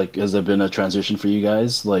Twitch, like, has there been a transition for you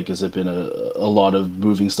guys? Like, has it been a lot of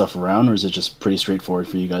moving stuff around, or is it just pretty straightforward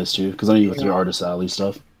for you guys too? Because I know you with your Artist Alley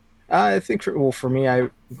stuff. I think for me, I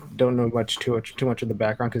don't know too much of the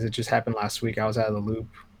background because it just happened last week. I was out of the loop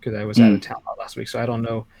because I was out of town last week, so I don't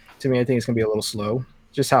know. To me, I think it's gonna be a little slow,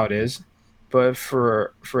 just how it is. But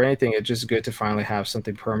for anything, it's just good to finally have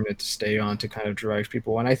something permanent to stay on to kind of drive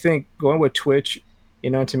people. And I think going with Twitch,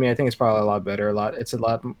 to me, I think it's probably a lot better.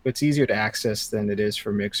 It's easier to access than it is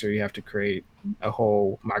for Mixer. You have to create a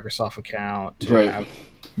whole Microsoft account to have.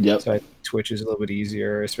 Yep. So Twitch is a little bit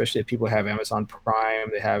easier, especially if people have Amazon Prime.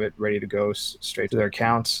 They have it ready to go straight to their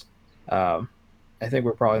accounts. I think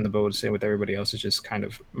we're probably in the boat, same with everybody else, is just kind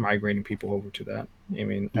of migrating people over to that. I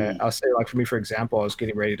mean, I'll say, like, for me, for example, I was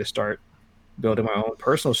getting ready to start building my own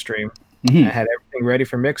personal stream. I had everything ready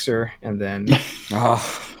for Mixer, and then no.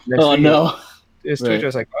 Twitch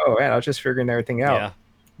was like, oh man, I was just figuring everything out. Yeah.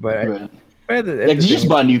 But you just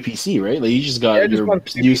bought a new PC, right? Like, you just got your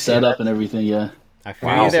new setup and everything. Yeah. I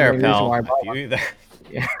feel you there, pal. I feel you there.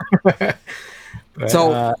 Yeah.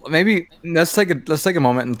 So maybe let's take a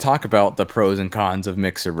moment and talk about the pros and cons of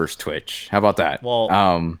Mixer versus Twitch. How about that?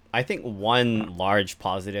 Well, I think one large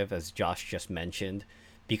positive, as Josh just mentioned,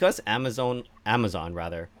 because Amazon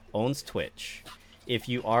owns Twitch. If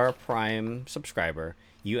you are a Prime subscriber,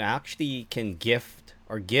 you actually can gift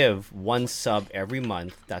or give one sub every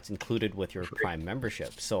month that's included with your Prime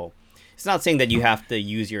membership. So it's not saying that you have to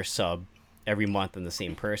use your sub every month in the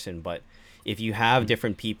same person, but if you have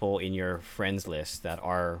different people in your friends list that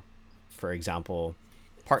are, for example,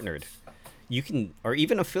 partnered, you can, or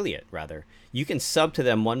even affiliate rather, you can sub to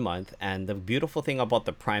them 1 month, and the beautiful thing about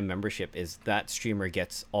the Prime membership is that streamer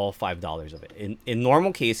gets all $5 of it. In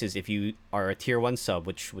normal cases, if you are a tier 1 sub,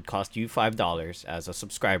 which would cost you $5 as a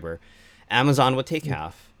subscriber, Amazon would take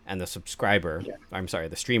half, and the subscriber, I'm sorry,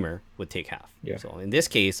 the streamer would take half. Yeah. So in this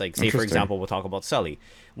case, like say for example, we'll talk about Sully.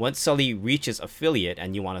 Once Sully reaches affiliate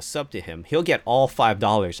and you want to sub to him, he'll get all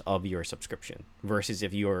 $5 of your subscription. Versus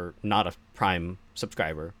if you're not a Prime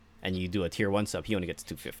subscriber and you do a tier 1 sub, he only gets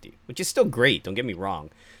 $2.50, which is still great. Don't get me wrong,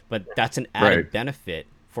 but that's an added benefit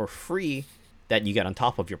for free that you get on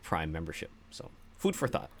top of your Prime membership. So food for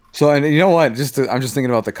thought. So, and you know what? I'm just thinking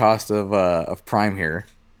about the cost of Prime here,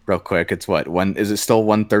 real quick. It's what is it still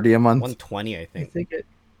 $130 a month? $120, I I think. think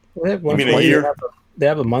they have You mean a year? They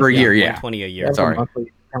have a month Per year, yeah. $120 a They year. have a Sorry.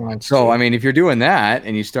 monthly plan, So, too. I mean, if you're doing that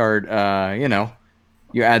and you start,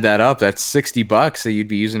 you add that up, that's $60 that you'd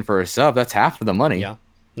be using for a sub. That's half of the money. Yeah.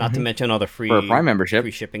 Not to mention all the free For a Prime membership.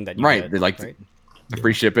 free shipping that you Right. get. They like right? the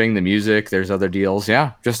free shipping, the music. There's other deals.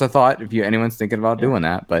 Yeah, just a thought if anyone's thinking about doing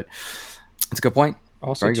that. But it's a good point.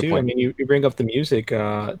 Also, Very good too, I point. mean, you bring up the music.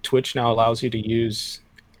 Twitch now allows you to use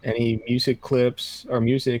any music clips or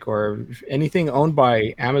music or anything owned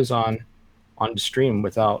by Amazon on the stream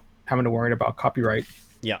without having to worry about copyright.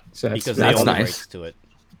 Yeah. So Because they that's own the nice. rights to it.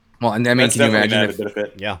 Well, and I mean, That's can you definitely an imagine added if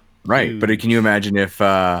benefit. Yeah. right? But can you imagine if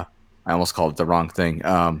I almost called it the wrong thing?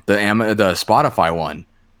 The Spotify one,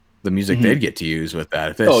 the music they'd get to use with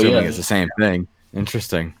that. If they're assuming it's the same thing.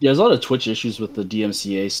 Interesting. Yeah, there's a lot of Twitch issues with the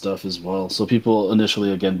DMCA stuff as well. So people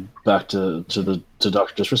initially, again, back to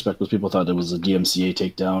Dr. Disrespect, was people thought it was a DMCA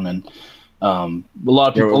takedown, and a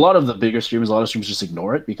lot of the bigger streamers, a lot of streamers just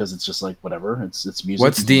ignore it because it's just like whatever. It's music.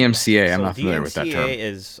 What's DMCA? I'm So not familiar with that term. DMCA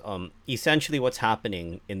is essentially what's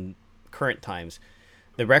happening in current times.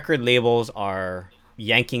 The record labels are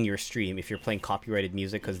yanking your stream if you're playing copyrighted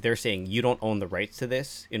music because they're saying you don't own the rights to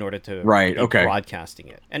this in order to be broadcasting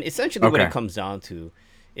it. And essentially what it comes down to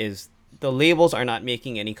is the labels are not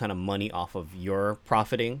making any kind of money off of your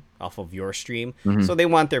profiting, off of your stream. So they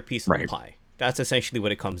want their piece of the pie. That's essentially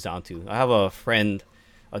what it comes down to. I have a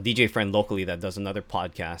DJ friend locally that does another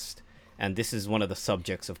podcast, and this is one of the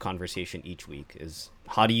subjects of conversation each week is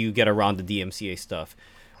how do you get around the DMCA stuff?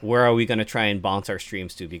 Where are we going to try and bounce our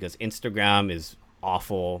streams to? Because Instagram is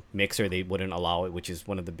awful. Mixer, they wouldn't allow it, which is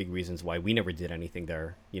one of the big reasons why we never did anything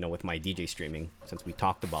there, with my DJ streaming, since we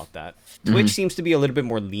talked about that. Twitch seems to be a little bit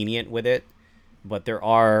more lenient with it, but there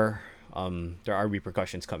are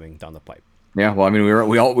repercussions coming down the pipe. Yeah, well, I mean, we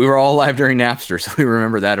were all live during Napster, so we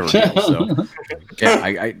remember that ordeal. So,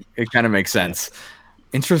 yeah, it kind of makes sense.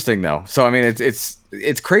 Interesting though. So, I mean,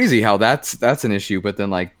 it's crazy how that's an issue, but then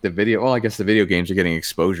like the video, well, I guess the video games are getting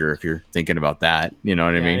exposure if you're thinking about that. You know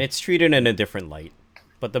what I mean? And it's treated in a different light.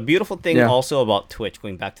 But the beautiful thing also about Twitch,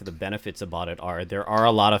 going back to the benefits about it, there are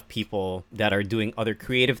a lot of people that are doing other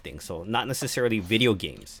creative things. So not necessarily video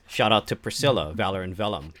games. Shout out to Priscilla, Valor and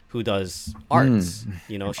Vellum, who does arts.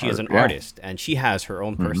 She is an artist, and she has her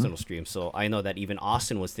own personal stream. So I know that even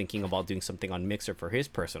Austin was thinking about doing something on Mixer for his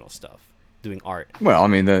personal stuff, doing art. Well, I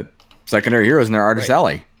mean, the secondary heroes in their artist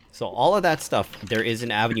alley. So all of that stuff, there is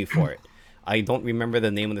an avenue for it. I don't remember the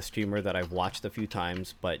name of the streamer that I've watched a few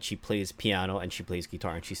times, but she plays piano and she plays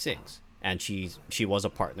guitar and she sings. And she was a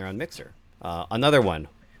partner on Mixer. Another one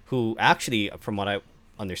who actually, from what I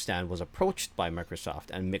understand, was approached by Microsoft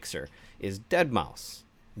and Mixer is Deadmau5.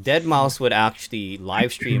 Deadmau5 would actually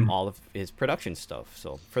live stream all of his production stuff.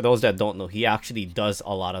 So for those that don't know, he actually does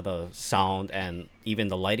a lot of the sound and even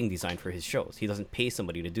the lighting design for his shows. He doesn't pay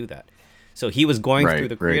somebody to do that. So he was going through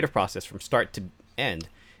the creative process from start to end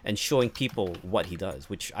and showing people what he does,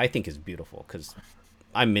 which I think is beautiful because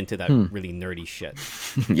I'm into that really nerdy shit.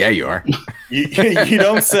 Yeah, you are. You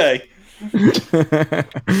don't say.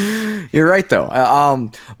 You're right though.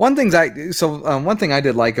 One thing I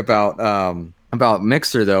did like about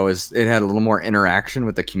Mixer though is it had a little more interaction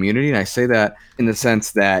with the community, and I say that in the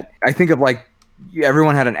sense that I think of like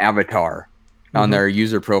everyone had an avatar on their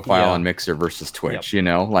user profile on Mixer versus Twitch.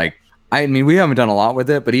 Like. I mean, we haven't done a lot with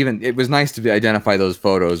it, but even it was nice to identify those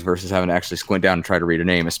photos versus having to actually squint down and try to read a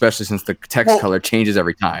name, especially since the text color changes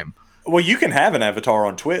every time. Well, you can have an avatar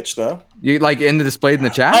on Twitch, though. You like displayed in the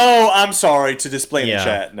chat? Oh, I'm sorry, to display in the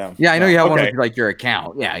chat. No. Yeah, I know you have one with like your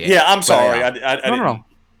account. Yeah. Yeah, I'm sorry. I No.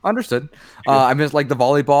 Understood. I mean, it's like the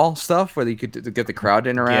volleyball stuff where you could get the crowd to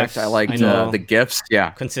interact. GIFs, I liked the GIFs. Yeah,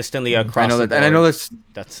 consistently across. I know the that, board. and I know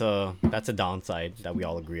that's a downside that we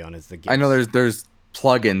all agree on is the GIFs. I know there's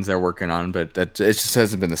plugins they're working on, but it just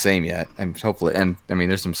hasn't been the same yet. And hopefully, and I mean,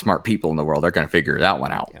 there's some smart people in the world. They're going to figure that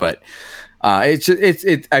one out. Yeah. But I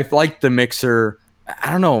like the Mixer. I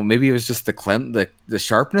don't know. Maybe it was just the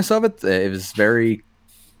sharpness of it. It was very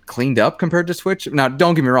cleaned up compared to Twitch. Now,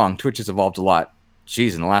 don't get me wrong. Twitch has evolved a lot.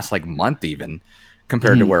 Geez, in the last like month even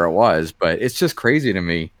compared to where it was. But it's just crazy to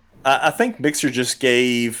me. I think Mixer just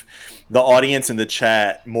gave the audience in the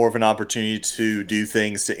chat more of an opportunity to do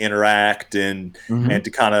things, to interact, and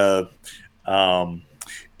to kind of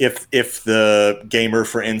if the gamer,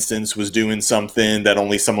 for instance, was doing something that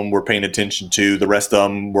only someone were paying attention to, the rest of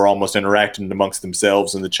them were almost interacting amongst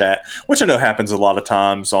themselves in the chat, which I know happens a lot of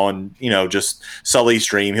times on, just Sully's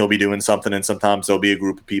stream. He'll be doing something, and sometimes there'll be a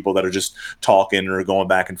group of people that are just talking or going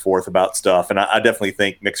back and forth about stuff. And I definitely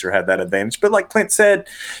think Mixer had that advantage. But like Clint said,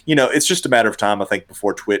 it's just a matter of time, I think,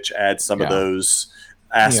 before Twitch adds some of those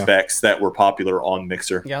aspects that were popular on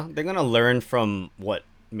Mixer. Yeah, they're going to learn from what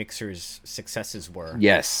Mixer's successes were.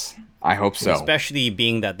 Yes, I hope so. Especially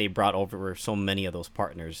being that they brought over so many of those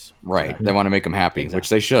partners. Right. They want to make them happy, which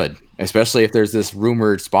they should. Especially if there's this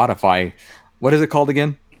rumored Spotify. What is it called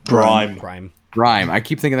again? Prime. I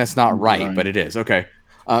keep thinking that's not right, but it is. Okay.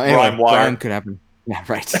 Anyway, Prime could happen. Yeah,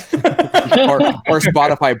 right. or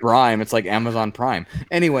Spotify Prime. It's like Amazon Prime.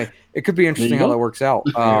 Anyway, it could be interesting how that works out.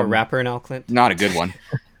 You're a rapper now, Clint? Not a good one.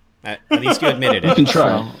 At least you admitted it. You can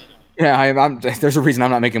try. Yeah, there's a reason I'm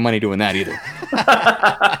not making money doing that either.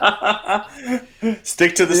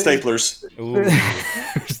 Stick to the staplers.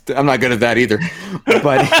 I'm not good at that either.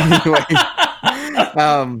 But anyway,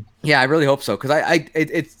 yeah, I really hope so, because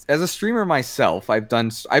it's as a streamer myself, I've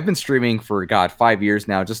been streaming for 5 years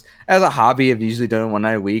now, just as a hobby. I've usually done it one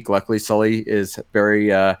night a week. Luckily, Sully is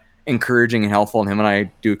very encouraging and helpful, and him and I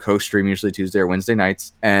do co-stream usually Tuesday or Wednesday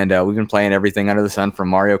nights, and we've been playing everything under the sun from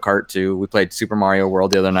Mario Kart to we played Super Mario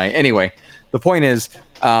World the other night. Anyway, the point is,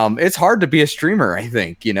 it's hard to be a streamer. I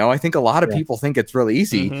think I think a lot of people think it's really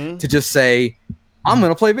easy to just say, I'm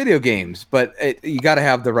going to play video games, but you got to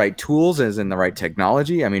have the right tools, as in the right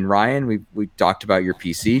technology. I mean, Ryan, we talked about your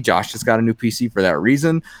PC. Josh just got a new PC for that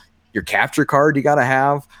reason. Your capture card you got to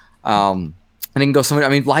have, and it can go somewhere. I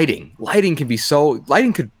mean, lighting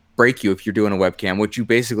could break you if you're doing a webcam, which you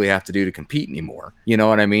basically have to do to compete anymore. You know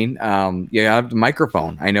what I mean? Yeah, the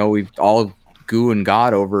microphone. I know we've all goo and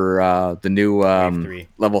got over the new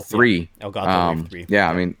level 3. Yeah. Elgato Wave 3.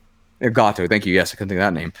 Yeah, I mean, Elgato. Thank you. Yes, I couldn't think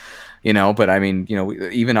of that name. But I mean,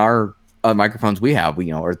 even our microphones we have,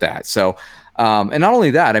 are that. So, and not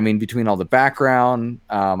only that, I mean, between all the background,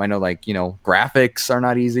 I know graphics are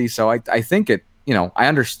not easy. So I think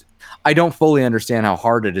I don't fully understand how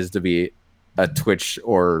hard it is to be a Twitch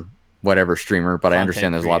or whatever streamer, but I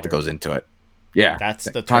understand there's a lot that goes into it. Yeah. That's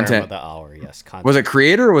the content term of the hour. Yes. Content. Was it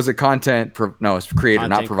creator or was it content? No, it's creator, Content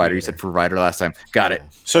not provider. creator. You said provider last time. Got it.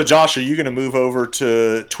 So Josh, are you going to move over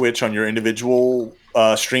to Twitch on your individual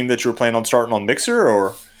stream that you were planning on starting on Mixer,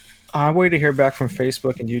 or? I wait to hear back from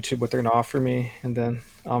Facebook and YouTube what they're going to offer me, and then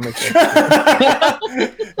I'll make sure.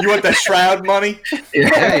 You want that Shroud money?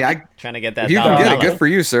 Hey, trying to get that. If you can get it, good for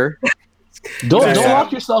you, sir. Don't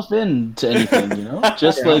lock yourself into anything,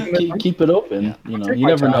 Just keep it open. You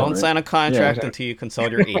never know. Don't sign a contract until you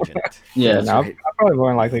consult your agent. I'll probably more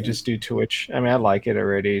than likely just do Twitch. I mean, I like it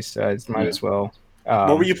already, so I might as well.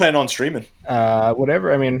 What were you planning on streaming?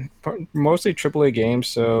 Whatever. I mean, mostly AAA games.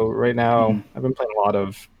 So right now, I've been playing a lot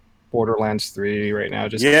of Borderlands 3 right now.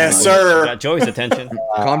 Yes, sir. Got Joey's attention.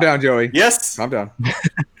 Calm down, Joey. Yes. Calm down.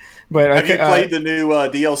 But have you played the new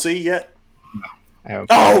DLC yet? No.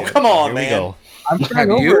 Oh, come on, man. Go. I'm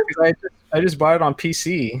starting over because I just bought it on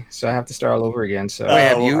PC, so I have to start all over again. So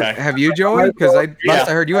wait, have you, Joey? Because I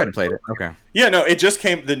heard you hadn't played it. Okay. Yeah, no, it just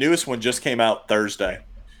came. The newest one just came out Thursday.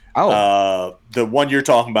 Oh. The one you're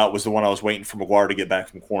talking about was the one I was waiting for McGuire to get back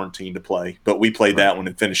from quarantine to play, but we played that one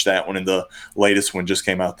and finished that one, and the latest one just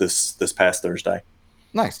came out this past Thursday.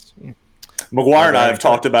 Nice. McGuire and I have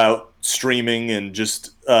talked about streaming and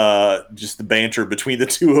just the banter between the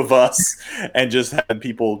two of us, and just having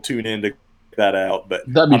people tune in to that out. But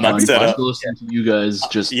that'd be I'm fun. not set up. Listen to you guys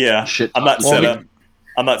just shit. I'm not set up.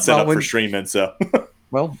 I'm not set up for streaming. So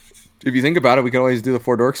well, if you think about it, we can always do the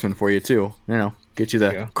Four Dorksmen for you too. Get you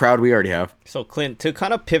the crowd we already have. So Clint, to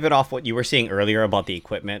kind of pivot off what you were saying earlier about the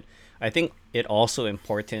equipment, I think it also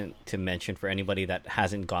important to mention for anybody that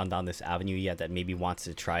hasn't gone down this avenue yet, that maybe wants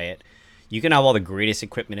to try it. You can have all the greatest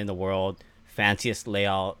equipment in the world, fanciest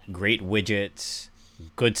layout, great widgets,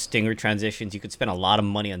 good stinger transitions. You could spend a lot of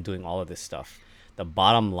money on doing all of this stuff. The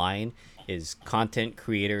bottom line is content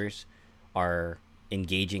creators are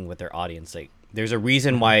engaging with their audience. Like, there's a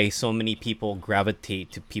reason why so many people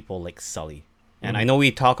gravitate to people like Sully. And I know we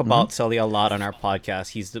talk about Sully a lot on our podcast.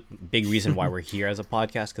 He's the big reason why we're here as a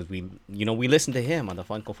podcast, because we listen to him on the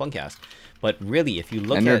Funko Funcast. But really, if you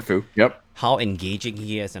look at how engaging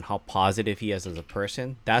he is and how positive he is as a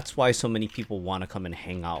person, that's why so many people want to come and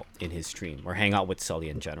hang out in his stream or hang out with Sully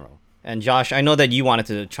in general. And Josh, I know that you wanted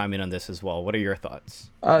to chime in on this as well. What are your thoughts?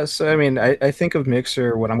 So I mean, I think of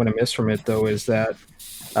Mixer. What I'm going to miss from it though is that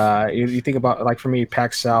you think about, like, for me,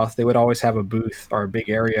 PAX South, they would always have a booth or a big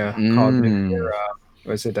area called Mixer,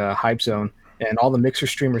 was it Hype Zone, and all the Mixer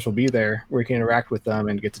streamers will be there where you can interact with them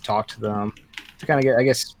and get to talk to them to kind of get. I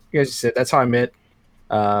guess you guys said that's how I met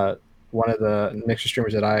one of the Mixer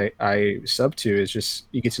streamers that I sub to. Is just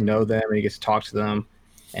you get to know them and you get to talk to them,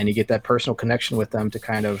 and you get that personal connection with them to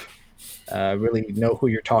kind of really know who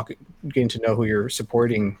you're getting to know who you're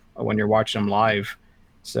supporting when you're watching them live.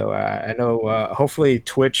 So I know hopefully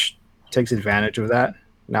Twitch takes advantage of that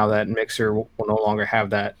now that Mixer will no longer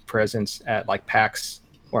have that presence at like PAX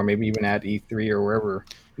or maybe even at E3 or wherever.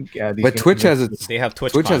 But Twitch has its They have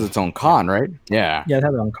Twitch. Twitch has its own con, right? Yeah. Yeah, they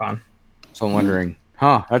have their own con. So I'm wondering,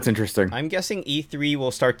 that's interesting. I'm guessing E3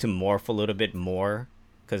 will start to morph a little bit more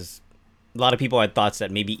because a lot of people had thoughts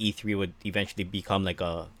that maybe E3 would eventually become like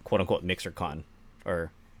a quote unquote Mixer con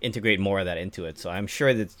or integrate more of that into it. So I'm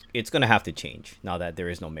sure that it's going to have to change now that there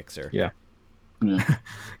is no Mixer. Yeah.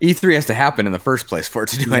 E3 has to happen in the first place for it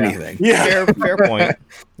to do anything. Yeah. Fair point.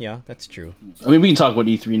 Yeah, that's true. I mean, we can talk about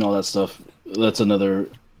E3 and all that stuff. That's another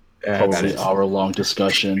probably hour-long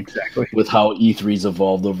discussion Exactly. with how E3's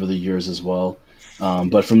evolved over the years as well.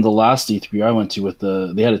 But from the last E3 I went to,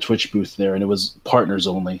 they had a Twitch booth there, and it was partners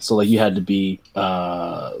only. So like you had to be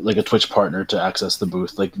like a Twitch partner to access the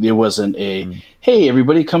booth. Like it wasn't hey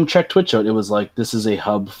everybody come check Twitch out. It was like this is a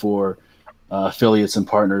hub for affiliates and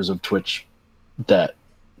partners of Twitch that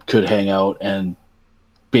could hang out and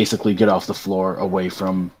basically get off the floor away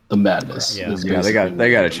from the madness. Yeah. They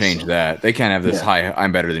got to change that. They can't have this high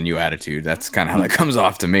I'm better than you attitude. That's kind of how that comes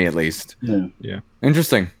off to me, at least. Yeah.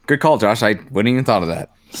 Interesting. Good call, Josh. I wouldn't even thought of that.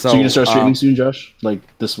 So you're gonna start streaming soon, Josh? Like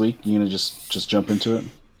this week? You're gonna just jump into it?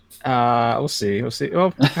 We'll see.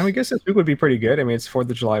 Well, I mean, I guess this week would be pretty good. I mean, it's 4th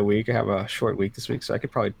of July week. I have a short week this week, so I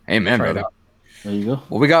could probably try it brother. out. There you go.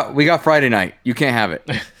 Well, we got Friday night. You can't have it.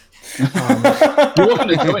 But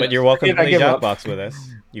you're welcome to play give up. Jackbox with us.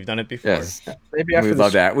 You've done it before. Yes. Maybe after We'd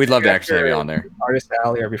love that. We'd love to actually have you on there. Artist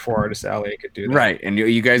Alley or before Artist Alley, I could do that. Right. And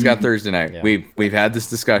you guys got Thursday night. Yeah. We've had this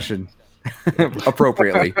discussion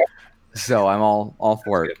appropriately. So I'm all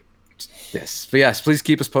for it. Yes. But yes, please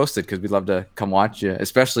keep us posted because we'd love to come watch you.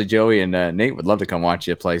 Especially Joey and Nate would love to come watch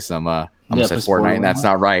you play some I almost said Fortnite, and that's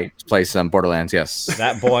not right. Play some Borderlands, yes.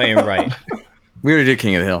 That boy ain't right. We already did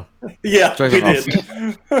King of the Hill. Yeah, Try we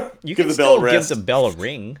something did. You Give can the bell a still give rest. the bell a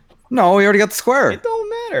ring. No, we already got the square. It don't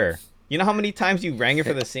matter. You know how many times you rang it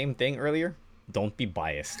for the same thing earlier? Don't be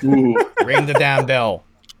biased. Ooh. Ring the damn bell.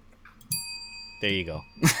 There you go.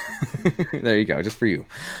 There you go, just for you.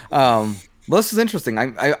 Well, this is interesting.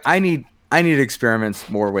 I need experiments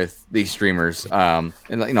more with these streamers. And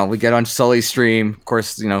we get on Sully's stream. Of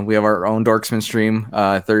course, we have our own Dorksman stream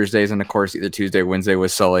Thursdays, and of course either Tuesday or Wednesday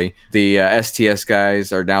with Sully. The STS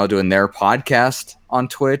guys are now doing their podcast on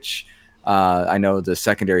Twitch. I know the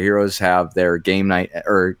Secondary Heroes have their game night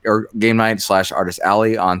or game night / Artist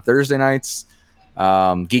Alley on Thursday nights.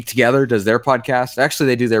 Geek Together does their podcast. Actually,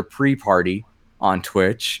 they do their pre-party on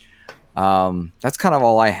Twitch. That's kind of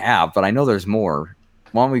all I have, but I know there's more.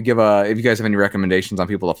 Why don't we give if you guys have any recommendations on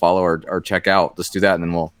people to follow or check out, let's do that, and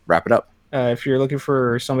then we'll wrap it up. If you're looking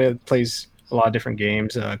for somebody that plays a lot of different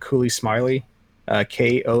games, Cooley Smiley,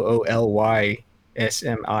 KOOLY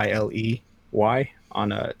SMILEY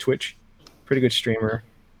on Twitch. Pretty good streamer.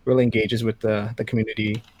 Really engages with the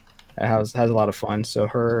community. Has a lot of fun. So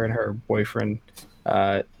her and her boyfriend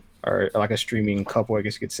are like a streaming couple, I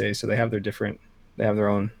guess you could say. So they have their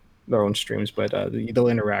own streams, but they'll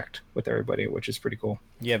interact with everybody, which is pretty cool.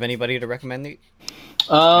 You have anybody to recommend? Nate?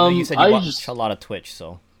 I know you said you watch a lot of Twitch,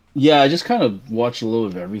 so Yeah, I just kind of watch a little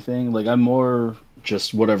of everything. Like I'm more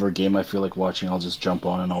just whatever game I feel like watching, I'll just jump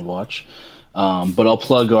on and I'll watch. But I'll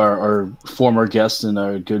plug our former guest and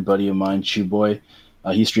our good buddy of mine, Chew Boy.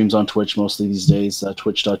 He streams on Twitch mostly these days,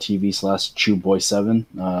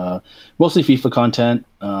 twitch.tv/ChewBoy7. Mostly FIFA content.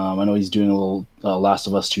 I know he's doing a little Last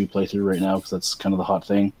of Us 2 playthrough right now because that's kind of the hot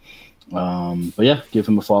thing. But yeah, give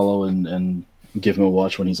him a follow and give him a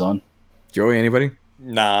watch when he's on. Joey, anybody?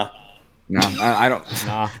 Nah. No, I don't.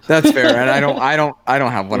 nah. That's fair, and I don't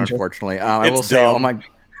have one, unfortunately. I will say, dumb.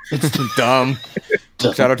 It's dumb.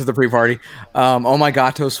 Shout out to the pre-party. Oh my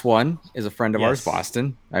Gatos one is a friend of ours,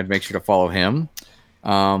 Boston. I'd make sure to follow him.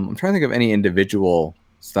 I'm trying to think of any individual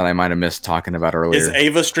that I might have missed talking about earlier. Is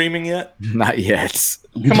Ava streaming yet? Not yet.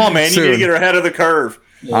 Come on, man. You Soon. need to get her ahead of the curve.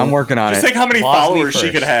 I'm working on Just it. think how many Boss me followers she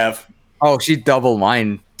first. could have. Oh, she doubled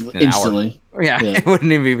mine in an hour. Instantly. Yeah, Yeah. it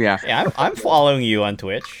wouldn't even be. Yeah, Yeah, I'm following you on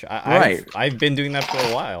Twitch. Right. I've been doing that for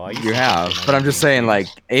a while. I used you to have. stream But on I'm just game saying,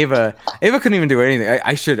 streams. like Ava couldn't even do anything.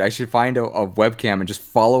 I should find a webcam and just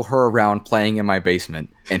follow her around playing in my basement,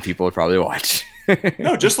 and people would probably watch.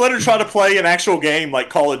 No, just let her try to play an actual game like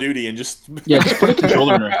Call of Duty and just Yeah, just put a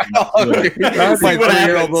controller in her hand. Do it. That's See my what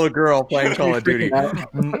 3-year-old happens. little girl playing Call of Freaking Duty.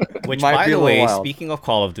 out. Which, Might by be a the little way, wild. speaking of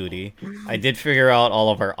Call of Duty, I did figure out all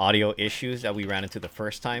of our audio issues that we ran into the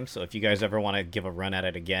first time. So if you guys ever want to give a run at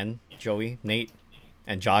it again, Joey, Nate,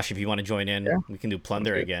 and Josh, if you want to join in, Yeah. we can do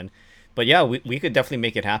Plunder again. But yeah, we could definitely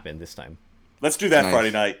make it happen this time. let's do that Nice.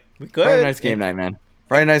 Friday night. We could. Friday night's game night, man.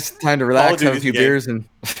 Friday night's time to relax, have a Duty's few the game. beers, and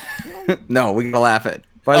no, we can laugh at.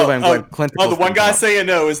 By the way, I'm glad Clint. the one guy saying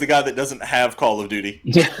no is the guy that doesn't have Call of Duty.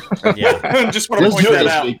 Yeah. Yeah. Just want to Let's point do it that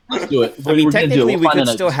this out. week. Let's do it. I mean, We're gonna do it. technically, We'll we find could a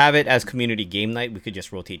night. still have it as community game night. We could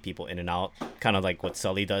just rotate people in and out, kind of like what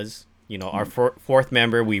Sully does. You know, our fourth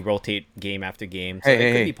member, we rotate game after game. So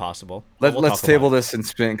it could be possible. But we'll Let's talk table about it. this and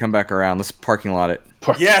spin and come back around. Let's parking lot it.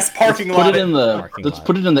 Yes, parking Put lot. it in the. Parking Let's lot.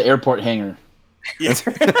 put it in the airport hangar. Yes.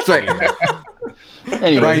 That's right.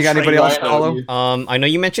 Anyway, Brian, you got anybody else to Ryan, follow? I know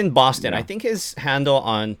you mentioned Boston. Yeah. I think his handle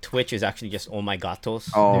on Twitch is actually just Oh My Gatos.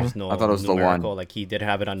 Oh, There's no I thought it was the one. numerical. Like he did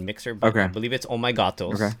have it on Mixer, but Okay. I believe it's Oh My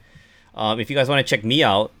Gatos. Okay. If you guys want to check me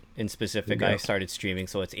out in specific, I started streaming,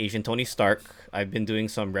 so it's Asian Tony Stark. I've been doing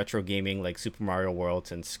some retro gaming like Super Mario World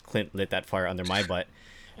since Clint lit that fire under my butt.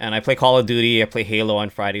 And I play Call of Duty. I play Halo on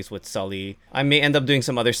Fridays with Sully. I may end up doing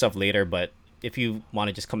some other stuff later, but if you want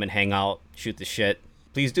to just come and hang out, shoot the shit,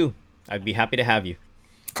 please do. I'd be happy to have you.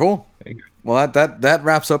 Cool. Well, that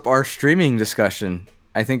wraps up our streaming discussion.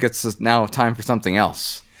 I think it's now time for something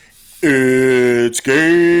else. It's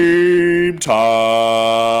game time.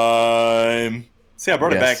 See, I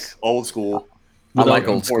brought it back Yes. old school. I like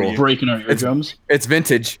without old school. Breaking our eardrums. It's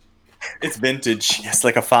vintage. It's vintage. Yes,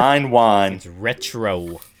 like a fine wine. It's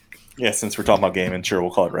retro. Yeah, since we're talking about gaming, sure,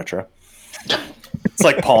 we'll call it retro. It's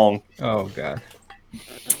like Pong. Oh god.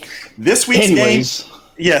 This week's Anyways. game.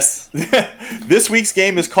 Yes. This week's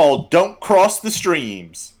game is called Don't Cross the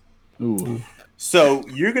Streams. Ooh. So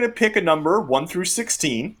you're going to pick a number 1 through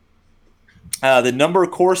 16. The number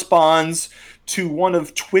corresponds to one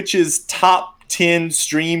of Twitch's top 10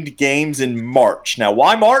 streamed games in March. Now,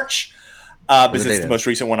 why March? Because it's the most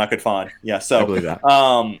recent one I could find. Yeah, so I believe that.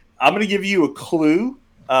 I'm going to give you a clue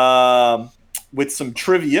with some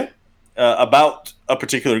trivia about a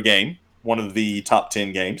particular game, one of the top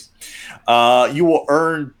 10 games. You will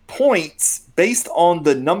earn points based on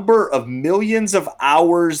the number of millions of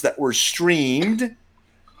hours that were streamed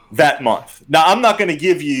that month. Now, I'm not going to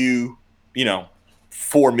give you,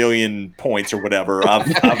 4 million points or whatever. I've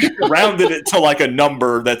rounded it to like a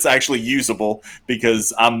number that's actually usable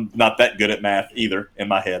because I'm not that good at math either in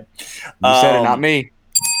my head. You said it, not me.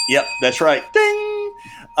 Yep, that's right. Ding.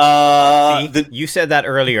 See, you said that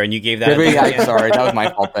earlier, and you gave that. I'm sorry. That was my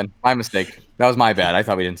fault then. My mistake. That was my bad. I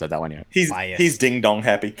thought we didn't said that one yet. He's ding dong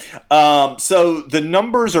happy. So the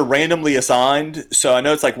numbers are randomly assigned. So I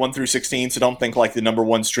know it's like 1 through 16. So don't think like the number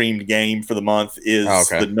one streamed game for the month is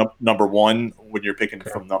the number one when you're picking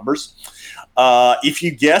from numbers. If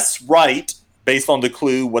you guess right based on the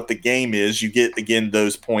clue what the game is, you get again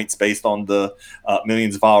those points based on the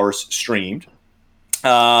millions of hours streamed.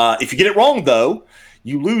 If you get it wrong though,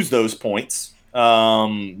 you lose those points.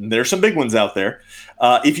 There's some big ones out there.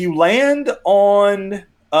 If you land on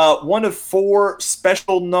one of 4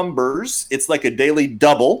 special numbers, it's like a daily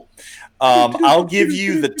double. I'll give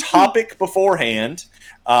you the topic beforehand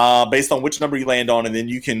based on which number you land on, and then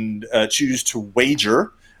you can choose to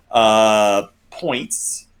wager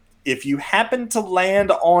points. If you happen to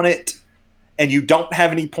land on it and you don't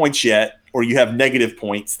have any points yet, or you have negative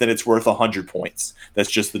points, then it's worth 100 points. That's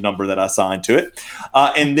just the number that I assigned to it.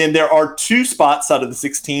 And then there are 2 spots out of the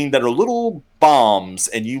 16 that are little bombs,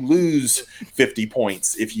 and you lose 50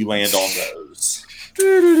 points if you land on those.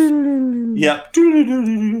 Yep.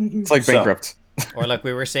 It's like bankrupt. Or like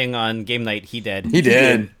we were saying on game night, he did. He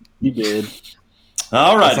did. You did.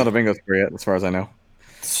 All right. That's not a bingo score yet, as far as I know.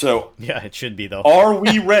 So, Yeah, it should be though. are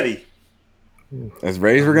we ready? As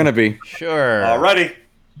ready as we're gonna be. Sure. All righty.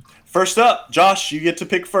 First up, Josh, you get to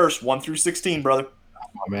pick first, 1 through 16, brother.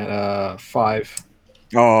 Oh man, 5.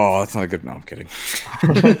 Oh, that's not a good. No, I'm kidding.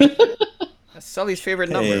 That's Sully's favorite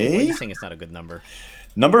number. Why are Okay. you saying it's not a good number?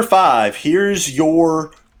 Number 5, here's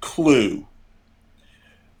your clue.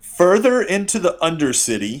 Further into the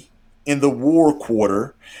Undercity, in the War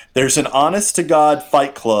Quarter, there's an honest-to-God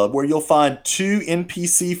fight club where you'll find 2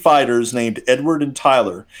 NPC fighters named Edward and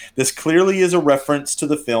Tyler. This clearly is a reference to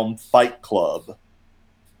the film Fight Club.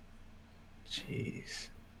 Jeez.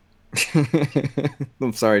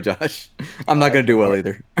 I'm sorry, Josh. I'm not gonna do well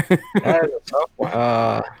either. That is a tough one.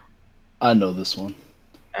 I know this one.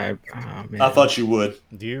 Oh, man. I thought you would.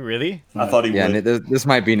 Do you really? I thought he Yeah, would. this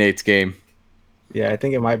might be Nate's game. Yeah, I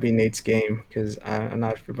think it might be Nate's game because I'm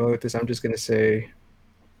not familiar with this. I'm just gonna say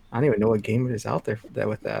I don't even know what game it is out there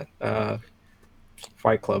with that.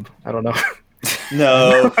 Fight Club. I don't know.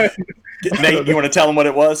 No. Nate, you want to tell him what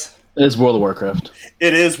it was? It's World of Warcraft.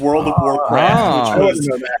 It is World of Warcraft, Oh. which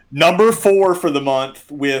was number 4 for the month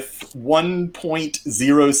with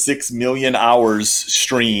 1.06 million hours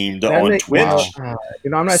streamed on Twitch. Wow.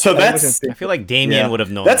 I'm not. So I that's- wasn't I feel like Damien Yeah. would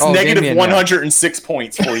have known. That's that. Oh, negative Damien, yeah. 106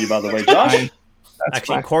 points for you, by the way, Josh. That's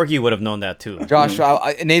Actually, fine. Corgi would have known that too. Josh,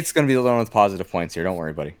 Nate's gonna be the one with positive points here. Don't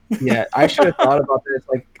worry, buddy. Yeah, I should have thought about this.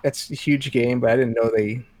 Like, that's a huge game, but I didn't know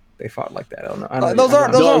they fought like that. I don't know. Those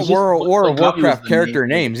aren't No, it's just World what of got me was Warcraft the character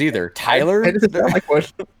name. names either. Tyler. I just felt like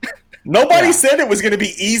what? Nobody Yeah. said it was going to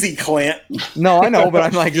be easy, Clint. No, I know, but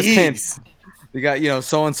I'm like just saying. Jeez. You got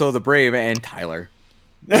so and so the Brave and Tyler.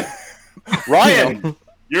 Ryan,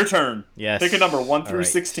 your turn. Yes. Pick a number 1 through All right.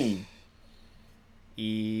 16.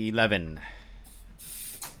 11.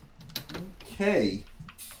 Okay.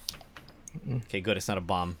 Okay, good. It's not a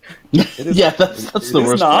bomb. Yeah, that's the is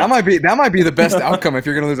worst. not. That might be the best outcome if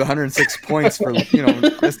you're gonna lose 106 points for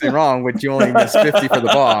listing wrong, which you only missed 50 for the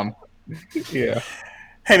bomb. Yeah.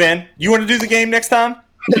 Hey, man, you want to do the game next time?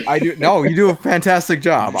 I do. No, you do a fantastic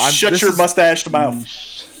job. Shut this your is- mustached mouth.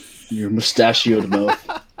 Your mustachioed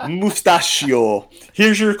mouth. Mustachio.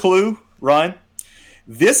 Here's your clue, Ryan.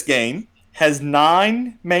 This game has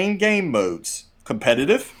 9 main game modes: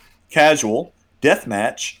 competitive, casual,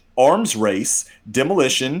 deathmatch, arms race,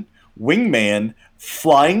 demolition, wingman,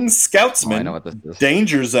 flying Oh, I know scoutsman, what this is.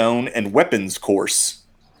 danger zone, and weapons course.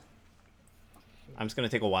 I'm just gonna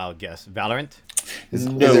take a wild guess. Valorant. Is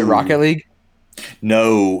it Rocket League?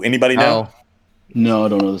 No. Anybody know? Oh, No, I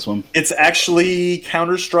don't know this one. It's actually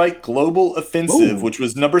Counter-Strike Global Offensive, Ooh. which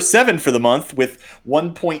was number 7 for the month with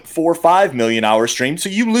 1.45 million hours streamed. So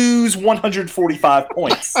you lose 145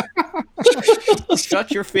 points.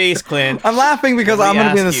 Shut your face, Clint. I'm laughing because I'm Nobody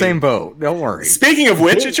gonna be in the asked you. same boat. Don't worry. Speaking of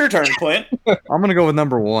which, it's your turn, Clint. I'm gonna go with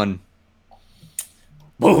number 1.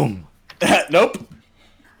 Boom. Nope.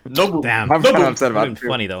 Nope. Damn. I'm kind of upset about Been it. too.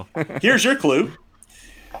 funny though. Here's your clue.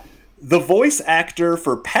 The voice actor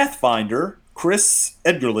for Pathfinder, Chris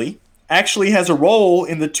Edgerly, actually has a role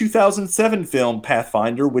in the 2007 film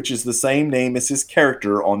Pathfinder, which is the same name as his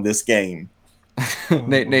character on this game.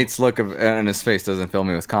 Nate's look on his face doesn't fill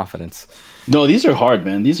me with confidence. No, these are hard,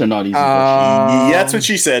 man. These are not easy. Yeah, that's what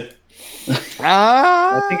she said.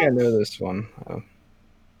 I think I know this one.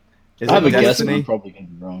 Is I have it a guess, and Destiny? I'm probably going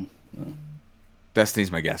to be wrong.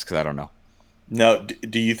 Destiny's my guess because I don't know. No,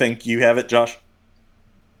 do you think you have it, Josh?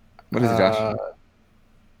 What is it, Josh?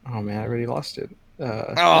 Oh man, I already lost it.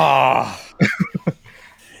 Oh,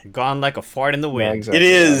 Gone like a fart in the Yeah, wind. exactly. It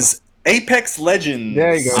is Apex Legends.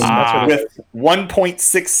 There you go. That's what it With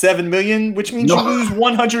 1.67 million, which means No. you lose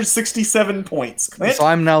 167 points. Clint? so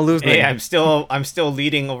I'm now losing. Hey, I'm still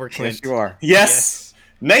leading over Clint. Yes, you are. Yes.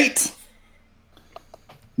 Nate.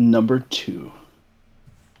 Number 2.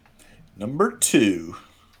 Number 2.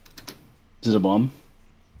 Is it a bomb?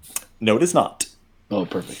 No, it is not. Oh,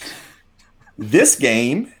 perfect. This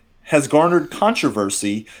game has garnered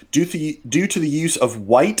controversy due to the use of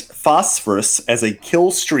white phosphorus as a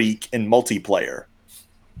kill streak in multiplayer.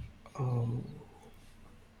 Oh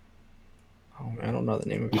man, I don't know the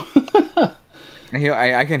name of it.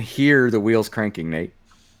 I can hear the wheels cranking, Nate.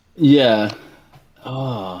 Yeah.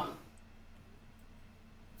 Oh.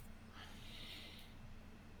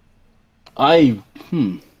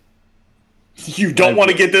 You don't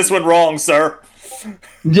want to get this one wrong, sir.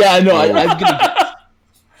 Yeah, I know.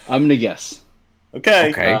 I'm gonna guess. Okay.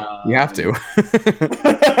 Okay, you have to.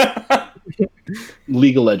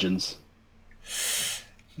 League of Legends.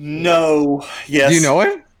 No. Yes. Do you know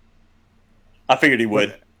it? I figured he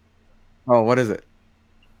would. Oh, what is it?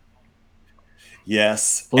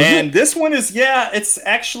 Yes. Was And it? this one is, it's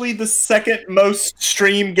actually the second most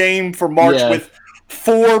streamed game for March Yeah. with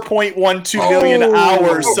 4.12 million Oh.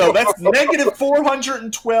 hours. So that's negative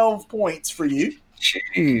 412 points for you.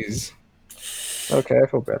 Jeez. Okay, I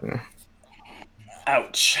feel better now.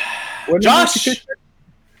 Ouch. What did Josh! you pick?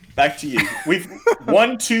 Back to you. We've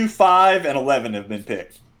 1, 2, 5, and 11 have been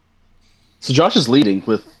picked. So Josh is leading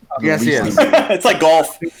with. the Yes, he least is. number. It's like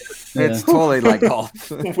golf. It's totally like golf.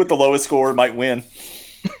 With the lowest score might win.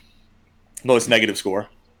 Lowest negative score.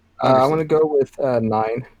 I'm gonna go with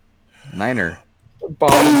 9. Niner.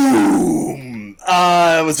 Boom!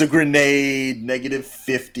 It was a grenade. Negative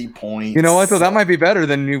 50 points. You know what? So that might be better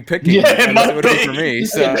than you picking. Yeah, it might would be be. for me.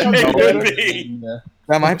 So It would be. Yeah.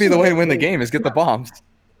 that might be the way to win the game is get the bombs.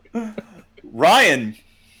 Ryan.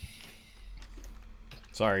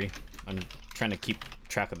 Sorry, I'm trying to keep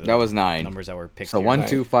track of the That was 9. numbers that were picked. So here. 1,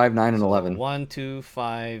 2, 5, 9, and 11. 1, 2,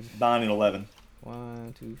 5. 9 and 11.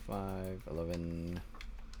 1, 2, 5, 11,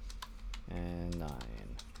 and 9.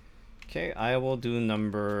 Okay, I will do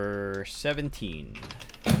number 17.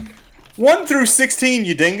 1 through 16,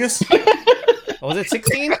 you dingus. Oh, was it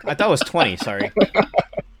 16? I thought it was 20, sorry.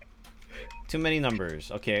 Too many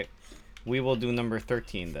numbers. Okay, we will do number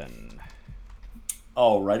 13 then.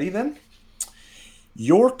 Alrighty then.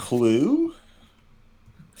 Your clue.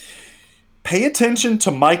 Pay attention to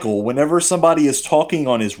Michael whenever somebody is talking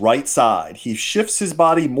on his right side. He shifts his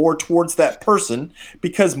body more towards that person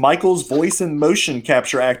because Michael's voice and motion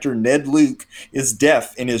capture actor Ned Luke is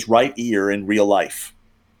deaf in his right ear in real life.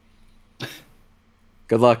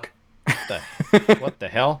 Good luck. What the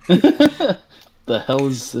hell? The hell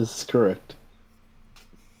is correct?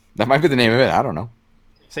 That might be the name of it. I don't know.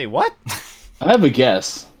 Say what? I have a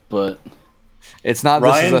guess, but It's not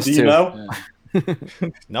Ryan, This Is do Us you 2.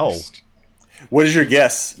 know? No. What is your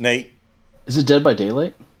guess, Nate? is it Dead by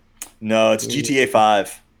Daylight? No, it's GTA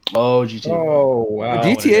 5. Oh, GTA. Oh wow!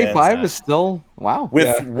 GTA is 5 that? is still wow. With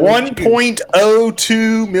Yeah.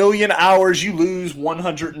 1.02 million hours, you lose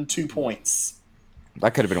 102 points.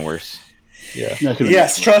 That could have been worse. Yeah. That could've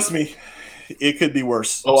Yes, trust me. It could be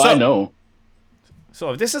worse. been- Oh, So, I know. So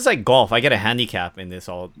if this is like golf, I get a handicap in this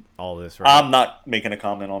all this, right? I'm not making a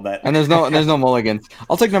comment on that. And there's no mulligans.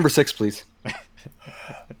 I'll take number 6, please.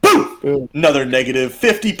 Boom. Another negative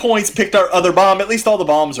 50 points. Picked our other bomb. At least all the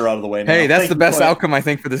bombs are out of the way now. Hey, that's Thank the you, best Clay. outcome I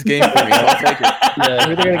think for this game for me. I'll take it. Yeah.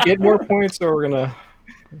 We're either gonna get more points or we're gonna.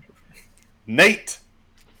 Nate.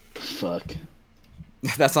 Fuck.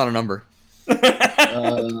 That's not a number.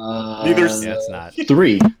 Neither's- Yeah, it's not.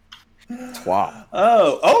 3. Wow.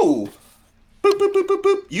 Oh. Boop, boop, boop, boop,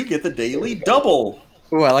 boop. You get the daily double.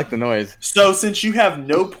 Ooh, I like the noise. So since you have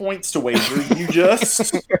no points to wager, you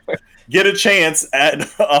just get a chance at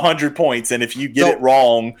 100 points. And if you get So- it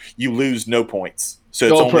wrong, you lose no points. So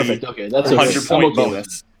it's Oh, only perfect. Okay, that's a okay. 100 I'm point okay with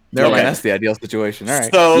bonus. Never Okay. mind, that's the ideal situation. All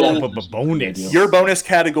right. So Yeah. Bonus. your bonus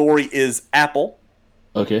category is Apple.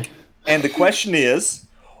 it. Okay. And the question is,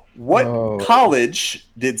 what Oh. college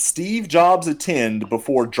did Steve Jobs attend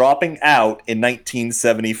before dropping out in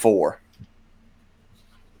 1974?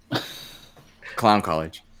 Clown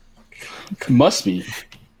College. Must be.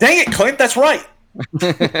 Dang it, Clint, that's right.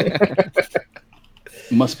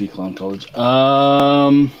 Must be Clown College.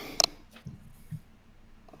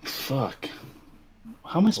 Fuck.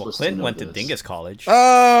 How am I Well, supposed Clint to know went to this? Dingus College.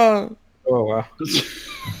 Oh wow!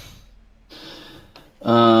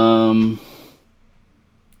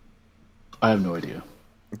 I have no idea.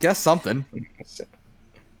 Guess something.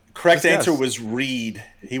 Correct Just answer guess. was Reed.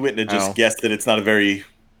 He wouldn't have just Oh. guessed that it's not a very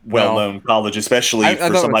well-known college, especially I for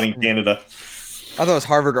thought it somebody was- in Canada. I thought it was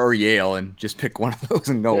Harvard or Yale, and just pick one of those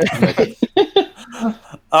and go.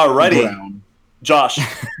 Alrighty, Brown. Josh.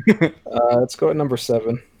 Let's go at number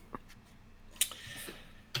 7.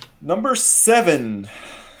 Number 7.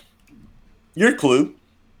 Your clue.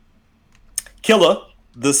 Killa,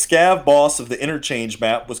 the scav boss of the interchange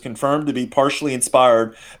map, was confirmed to be partially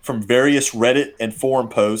inspired from various Reddit and forum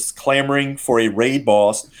posts clamoring for a raid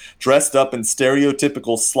boss dressed up in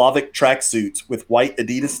stereotypical Slavic tracksuits with white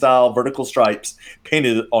Adidas-style vertical stripes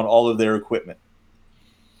painted on all of their equipment.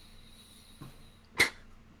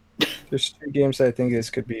 There's 2 games that I think this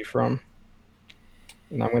could be from,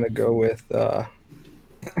 and I'm gonna go with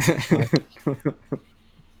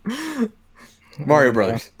Mario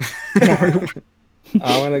Brothers.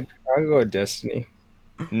 I'll go with Destiny.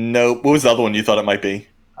 Nope. What was the other one you thought it might be?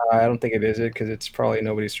 I don't think it is it because it's probably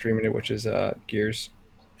nobody streaming it, which is Gears.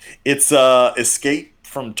 It's Escape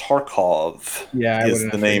from Tarkov Yeah, I is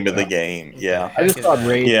wouldn't the have name figured of the that. game. Yeah. I just thought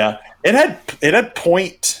Raid. Yeah. It had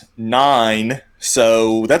 0.9,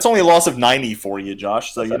 so that's only a loss of 90 for you,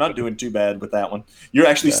 Josh. So you're not doing too bad with that one. You're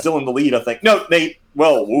actually Yeah. still in the lead, I think. No, Nate.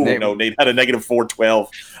 Well, Nate- no, Nate had a negative 412.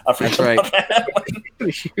 I forgot That's right. about that one.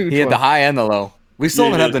 Huge He had the one. high and the low. We still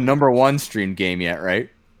Yeah, haven't he had the number 1 stream game yet, right?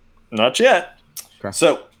 Not yet. Okay.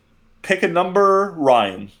 So pick a number,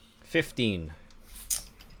 Ryan. 15.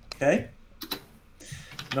 Okay.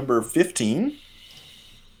 Number 15.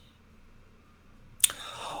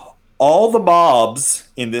 All the mobs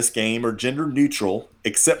in this game are gender neutral,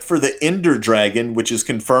 except for the Ender Dragon, which is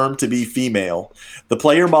confirmed to be female. The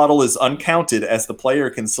player model is uncounted as the player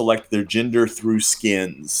can select their gender through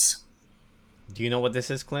skins. Do you know what this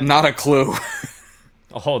is, Clint? Not a clue.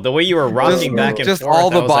 Oh, the way you were rocking back and just forth, all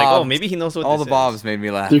the I was like, oh, bobs. maybe he knows what All this the bobs is. made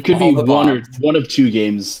me laugh. There could be All the bobs. one of two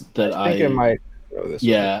games that I think I might know this. One.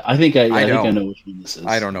 Yeah, I think I don't. know which one this is.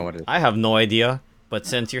 I don't know what it is. I have no idea, but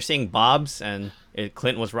since you're saying Bob's and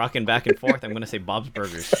Clint was rocking back and forth, I'm gonna say Bob's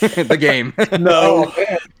Burgers. The game. No.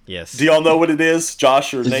 Yes. Do y'all know what it is,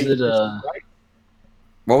 Josh or Is Nate? it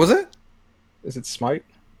What was it? Is it Smite?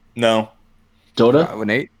 No. Dota?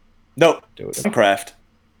 Nate? Nope. Dota. Minecraft.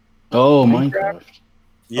 Oh, Minecraft? Minecraft.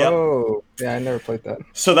 Yep. Oh, yeah, I never played that.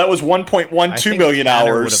 So that was 1.12 I think million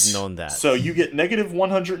Tanner hours. would have known that. So you get negative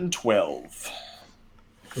 112.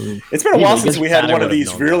 Ooh. It's been a Yeah, while I since guess we had Tanner one of would've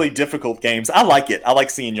these known really difficult games. I like it. I like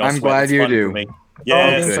seeing y'all I'm sweat. glad It's you fun do. for me. Oh,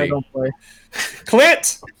 Yes. games I goody. don't play.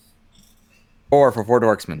 Clint. 4 for 4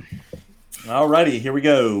 Dorksmen. Alrighty, here we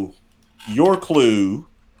go. Your clue.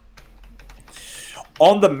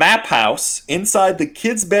 On the map house, inside the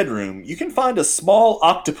kid's bedroom, you can find a small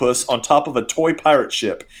octopus on top of a toy pirate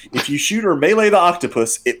ship. If you shoot or melee the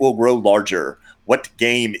octopus, it will grow larger. What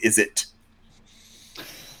game is it?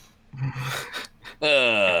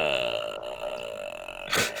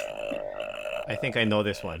 I think I know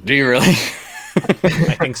this one. Do you really?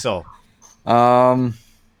 I think so. Fortnite.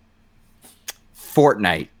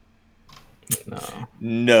 No.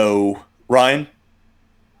 No. Ryan?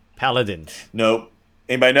 Paladins. Nope.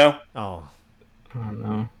 Anybody know? Oh, Oh,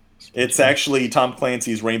 no. It's actually Tom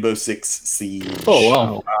Clancy's Rainbow Six Siege. Oh,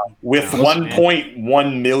 wow. With Oh, man.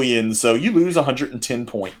 1.1 million, so you lose 110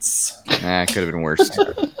 points. It could have been worse.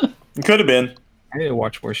 It could have been. I need to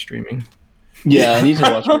watch more streaming. Yeah, I need to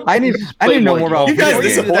watch it. I need Play to know more more about You guys video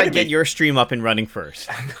games. disappointed get me. your stream up and running first,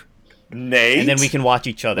 Nate? and then we can watch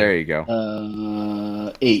each other. There you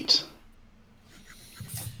go. 8.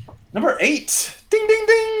 Number 8. Ding, ding,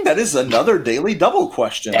 ding. That is another daily double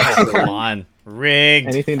question. Oh, come on, rigged,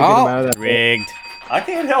 Anything to get him out of that. rigged. I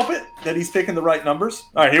can't help it that he's picking the right numbers.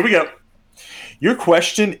 All right, here we go. Your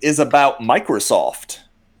question is about Microsoft.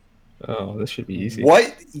 Oh, this should be easy.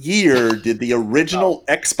 What year did the original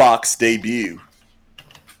Xbox debut?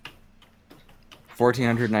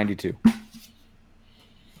 1492.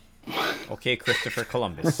 Okay, Christopher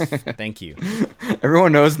Columbus. Thank you.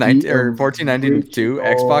 Everyone knows 1492.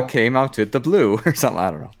 Xbox came out with the blue or something. I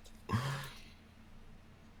don't know.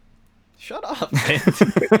 Shut up.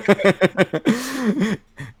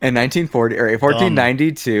 In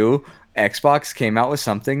 1492, Xbox came out with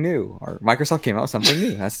something new, or Microsoft came out with something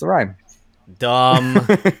new. That's the rhyme. Dumb.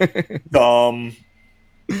 Dumb.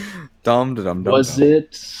 Dumb. Was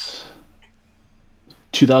it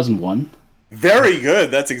 2001? Very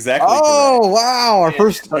good. That's exactly Oh correct. wow! Our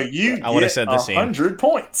first. So you I would've get said the same. 100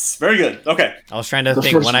 points. Very good. Okay. I was trying to The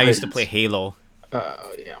think first when I used to ratings. play Halo.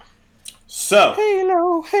 Yeah. So,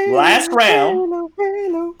 Halo, Last round.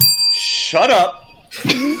 Halo. shut up.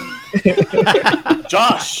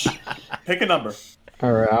 Josh, pick a number.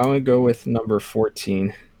 All right, I'm gonna go with number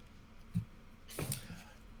 14.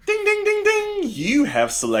 Ding, ding, ding, ding. You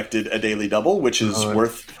have selected a daily double, which is Oh.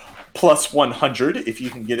 worth plus 100 if you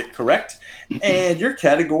can get it correct. And your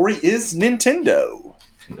category is Nintendo.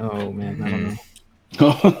 Oh man, I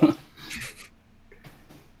don't know.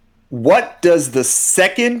 What does the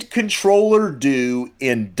second controller do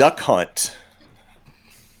in Duck Hunt?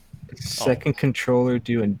 Second controller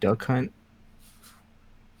do in Duck Hunt.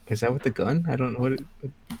 Is that with the gun? I don't know what.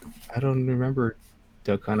 I don't remember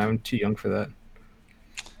Duck Hunt. I'm too young for that.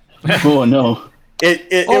 Oh, no.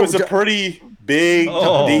 It Oh, was a pretty big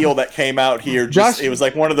Oh. deal that came out here. Josh- It was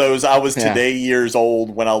like one of those. I was Yeah. today years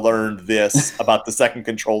old when I learned this about the second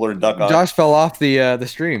controller in Duck Hunt. Josh fell off the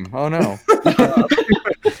stream. Oh no!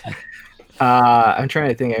 I'm trying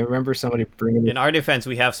to think. I remember somebody bringing In our defense,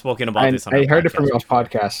 we have spoken about I, this on I our heard it from podcast your before.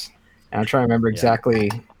 podcast, and I'm trying to remember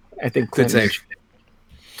exactly. I think Good Clint save. mentioned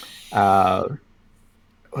it.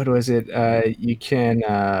 What was it? You can.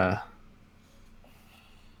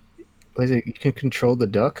 What is it? You can control the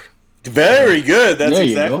duck. Very good. That's There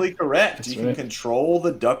you exactly correct. That's you can right. control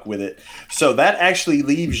the duck with it. So that actually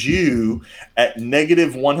leaves you at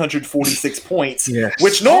negative 146 points, Yes.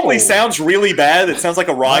 which normally Oh. sounds really bad. It sounds like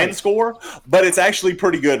a Ryan Right. score, but it's actually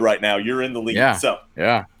pretty good right now. You're in the lead. Yeah. So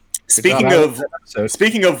Yeah. speaking job. of So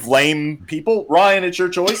speaking of lame people, Ryan, it's your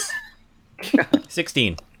choice.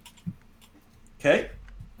 16. Okay.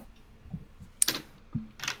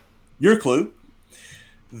 Your clue.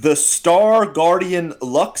 The Star Guardian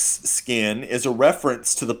Lux skin is a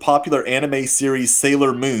reference to the popular anime series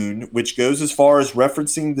Sailor Moon, which goes as far as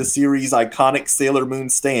referencing the series' iconic Sailor Moon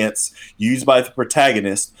stance used by the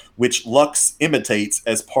protagonist, which Lux imitates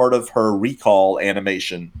as part of her recall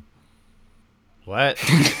animation. What?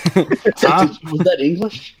 Was that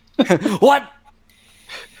English? What?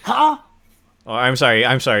 Huh? Oh, I'm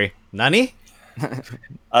sorry. Nani?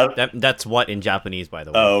 Uh, That's what in Japanese, by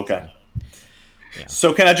the way. oh, okay. Yeah.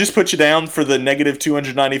 So can I just put you down for the negative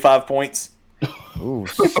 295 points? Ooh,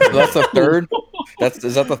 so that's the third.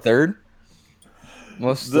 Is that the third?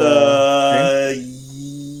 Most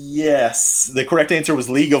Yes, the correct answer was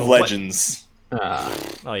League of What? Legends.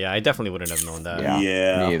 Oh yeah, I definitely wouldn't have known that.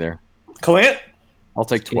 Yeah. me either. Clint, I'll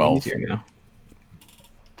take Getting 12. easier now.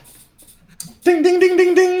 ding ding ding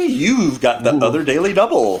ding ding. You've got the other daily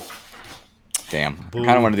double, Damn, I kind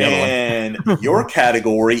of wanted the other one. and your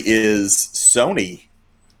category is Sony.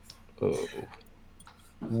 Oh.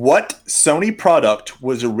 What Sony product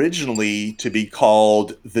was originally to be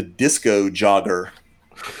called the Disco Jogger?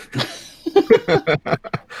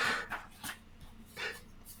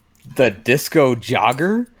 The Disco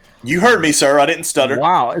Jogger. You heard me, sir. I didn't stutter.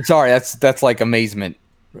 Wow, sorry, that's like amazement.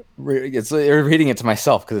 It's repeating it to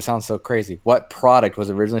myself because it sounds so crazy. What product was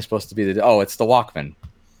originally supposed to be the? Oh, it's the Walkman.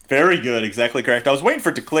 Very good. Exactly correct. I was waiting for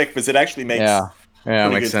it to click because it actually makes Yeah, it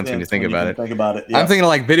pretty makes good sense when you think about it. Think about it. Yeah. I'm thinking of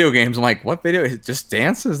like video games. I'm like, what video? Just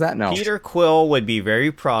Dance? Is that no? Peter Quill would be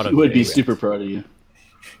very proud of He would be you super proud of you.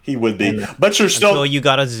 He would be, but you're until still, you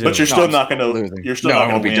got a Zoom. but you're still No, not going to. losing. You're still No, not it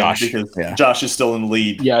going won't to be win Josh. because Yeah. Josh is still in the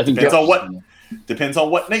lead. Yeah, I think depends that's- on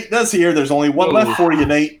what Nate does here. There's only one left for you,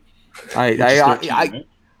 Nate. I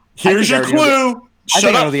Here's your think I already clue. I Shut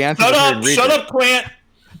think I know up! the answer Shut before I up! even read Shut it. up, Clint.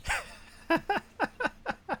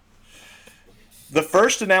 The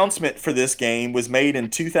first announcement for this game was made in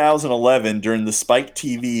 2011 during the Spike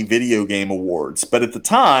TV Video Game Awards, but at the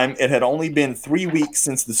time, it had only been 3 weeks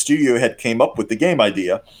since the studio had came up with the game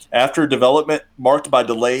idea. After development marked by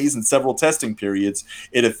delays and several testing periods,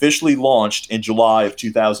 it officially launched in July of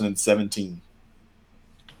 2017.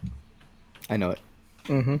 I know it.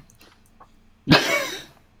 Mm-hmm.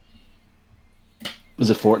 Was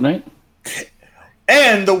it Fortnite?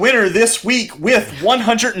 And the winner this week with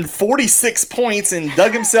 146 points and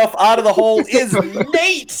dug himself out of the hole is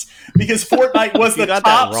Nate, because Fortnite was You the got that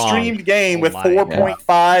top wrong. streamed game Oh with my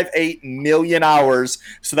 4.58 million hours.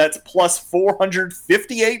 So that's plus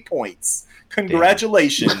 458 points.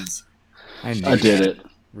 Congratulations. I did it.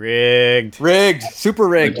 Rigged. Super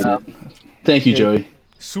rigged. Thank you, Joey.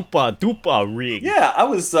 Super duper rigged. Yeah, I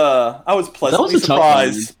was pleasantly a tough one,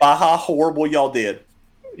 surprised by how horrible y'all did.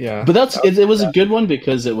 Yeah. But it was a good one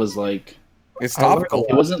because it was like It's I learned topical.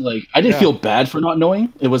 it wasn't like I didn't Yeah. feel bad for not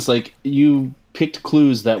knowing. It was like you picked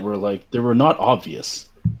clues that were like they were not obvious,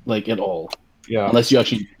 like at all, Yeah. unless you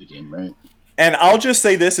actually knew the game, right? And I'll just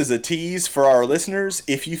say this as a tease for our listeners.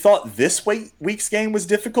 If you thought this week's game was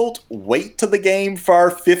difficult, wait till the game for our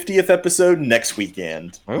 50th episode next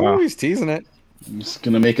weekend. Oh, he's teasing it. It's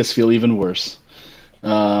gonna make us feel even worse.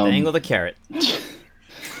 Dangle the carrot.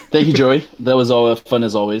 Thank you, Joey. That was all fun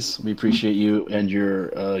as always. We appreciate you and your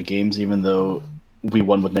games, even though we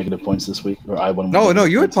won with negative points this week, or I won. With No,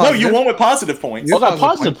 negative you had points. No, you won with positive points. Oh, I got positive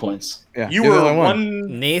positive points. Yeah, You you're the were only one.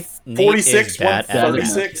 146, Nate is bad at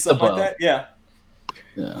 136, math. something like that.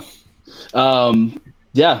 Yeah.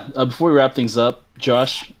 Yeah. Before we wrap things up,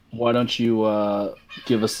 Josh, why don't you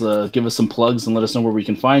give us some plugs and let us know where we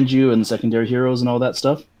can find you and Secondary Heroes and all that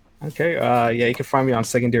stuff? Okay. Yeah, you can find me on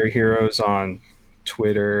Secondary Heroes on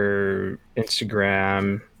Twitter,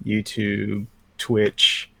 Instagram, YouTube,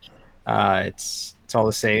 Twitch. It's all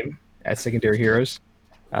the same at Secondary Heroes.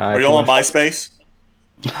 Are you all on MySpace?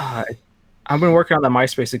 I've been working on the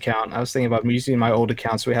MySpace account. I was thinking about using my old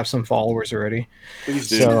account, so we have some followers already. Please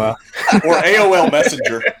do. So, Or AOL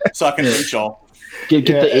Messenger, so I can reach y'all. Get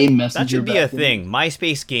Yeah. the AIM messenger. That should be a back in. thing.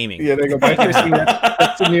 MySpace gaming. yeah, there you go. MySpace,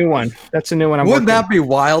 that's a new one. That's a new one. Wouldn't that be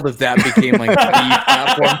wild if that became like the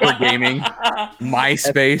platform for gaming?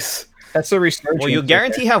 MySpace. That's a resurgence. Well, you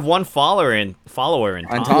guarantee have one follower in On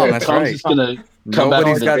Tom. Tom, that's Tom's right. just gonna come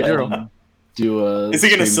Nobody's back got to zero. do a. Is he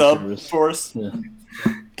going to streaming sub service. for us? Yeah.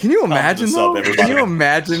 Can you imagine just though? sub Can everybody. you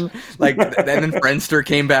imagine like and then Friendster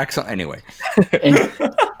came back? So anyway, And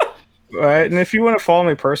And if you want to follow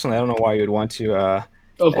me personally, I don't know why you'd want to.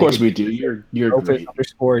 of course we do. You're Lopez great.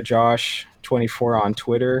 _Josh24 on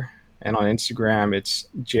Twitter, and on Instagram it's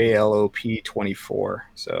JLOP24.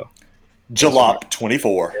 So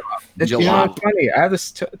Jalop24. you know, it's funny. I have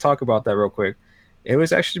to talk about that real quick. It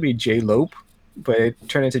was actually to be JLope, but it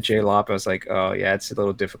turned into JLop. I was like, oh yeah, it's a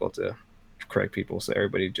little difficult to correct people, so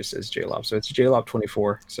everybody just says JLop. So it's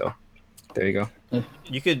JLop24. So there you go.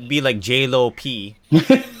 You could be like J-Lo P.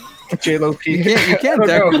 JLOP. you can't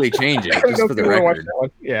technically change it just for the record.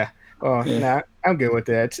 Yeah. Oh, Yeah. nah, I'm good with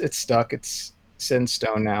that. It's stuck. It's set in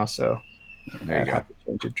stone now. So There you I go. have to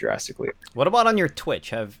change it drastically. What about on your Twitch?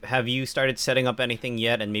 Have you started setting up anything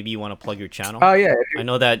yet? And maybe you want to plug your channel? Oh yeah, I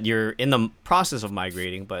know that you're in the process of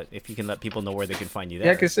migrating, but if you can let people know where they can find you there.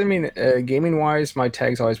 yeah. Because I mean, gaming wise, my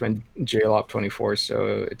tag's always been JLop24,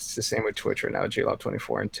 so it's the same with Twitch right now,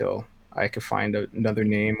 JLop24, until I could find another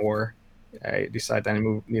name or I decide that I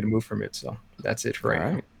need to move from it. So that's it for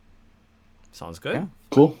right now. Sounds good. Yeah.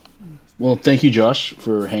 Cool. Well, thank you, Josh,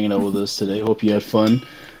 for hanging out with us today. Hope you had fun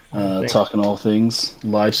Thanks. talking all things,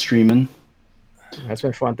 live streaming. That's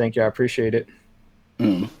been fun. Thank you. I appreciate it.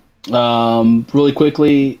 Really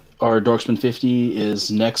quickly, our Dorksman 50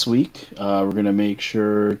 is next week. We're going to make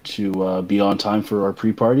sure to be on time for our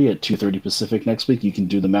pre-party at 2:30 Pacific next week. You can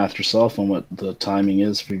do the math yourself on what the timing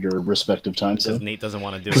is for your respective time Because zone. Nate doesn't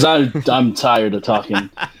want to do Because it. I'm tired of talking.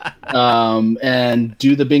 And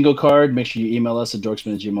do the bingo card. Make sure you email us at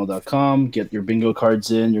dorksman@gmail.com. Get your bingo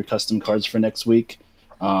cards in, your custom cards for next week.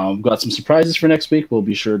 We've got some surprises for next week. We'll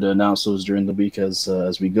be sure to announce those during the week as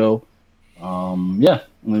we go. Yeah.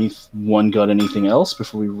 Anyone got anything else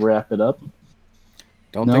before we wrap it up?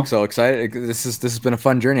 Don't No? think so. Excited. This has been a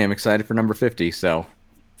fun journey. I'm excited for number 50. So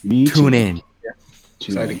Me tune too. in.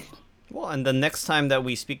 Tune in. Exciting. Well, and the next time that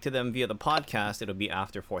we speak to them via the podcast, it'll be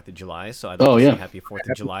after 4th of July. So I'd Oh, like to yeah. say happy 4th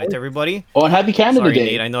of July to everybody. Oh, and happy Canada Sorry, Day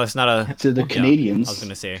Nate. I know it's not a... to the Yeah, Canadians. I was going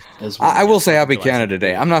to say. as well. I will say Happy July Canada 2nd.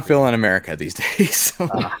 Day. I'm not feeling America these days. So.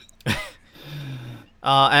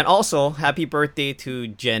 And also, happy birthday to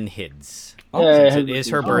Jen Hids. Yeah, Since it is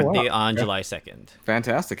her wow. birthday on July 2nd.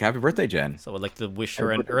 Fantastic. Happy birthday, Jen. So I'd like to wish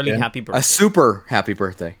her an birthday, early Jen. happy birthday. A super happy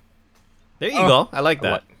birthday. There you go. I like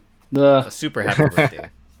that. Uh, A super happy birthday.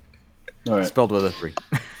 all right. Spelled with a 3.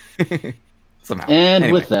 Somehow. And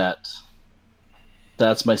Anyway. with that,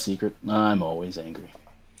 that's my secret. I'm always angry.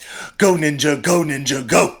 Go ninja, go ninja,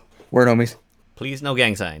 go. Word, homies. Please, no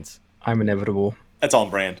gang signs. I'm inevitable. That's on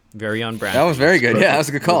brand. Very on brand. That was very good. Yeah, that was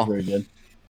a good call. Very good.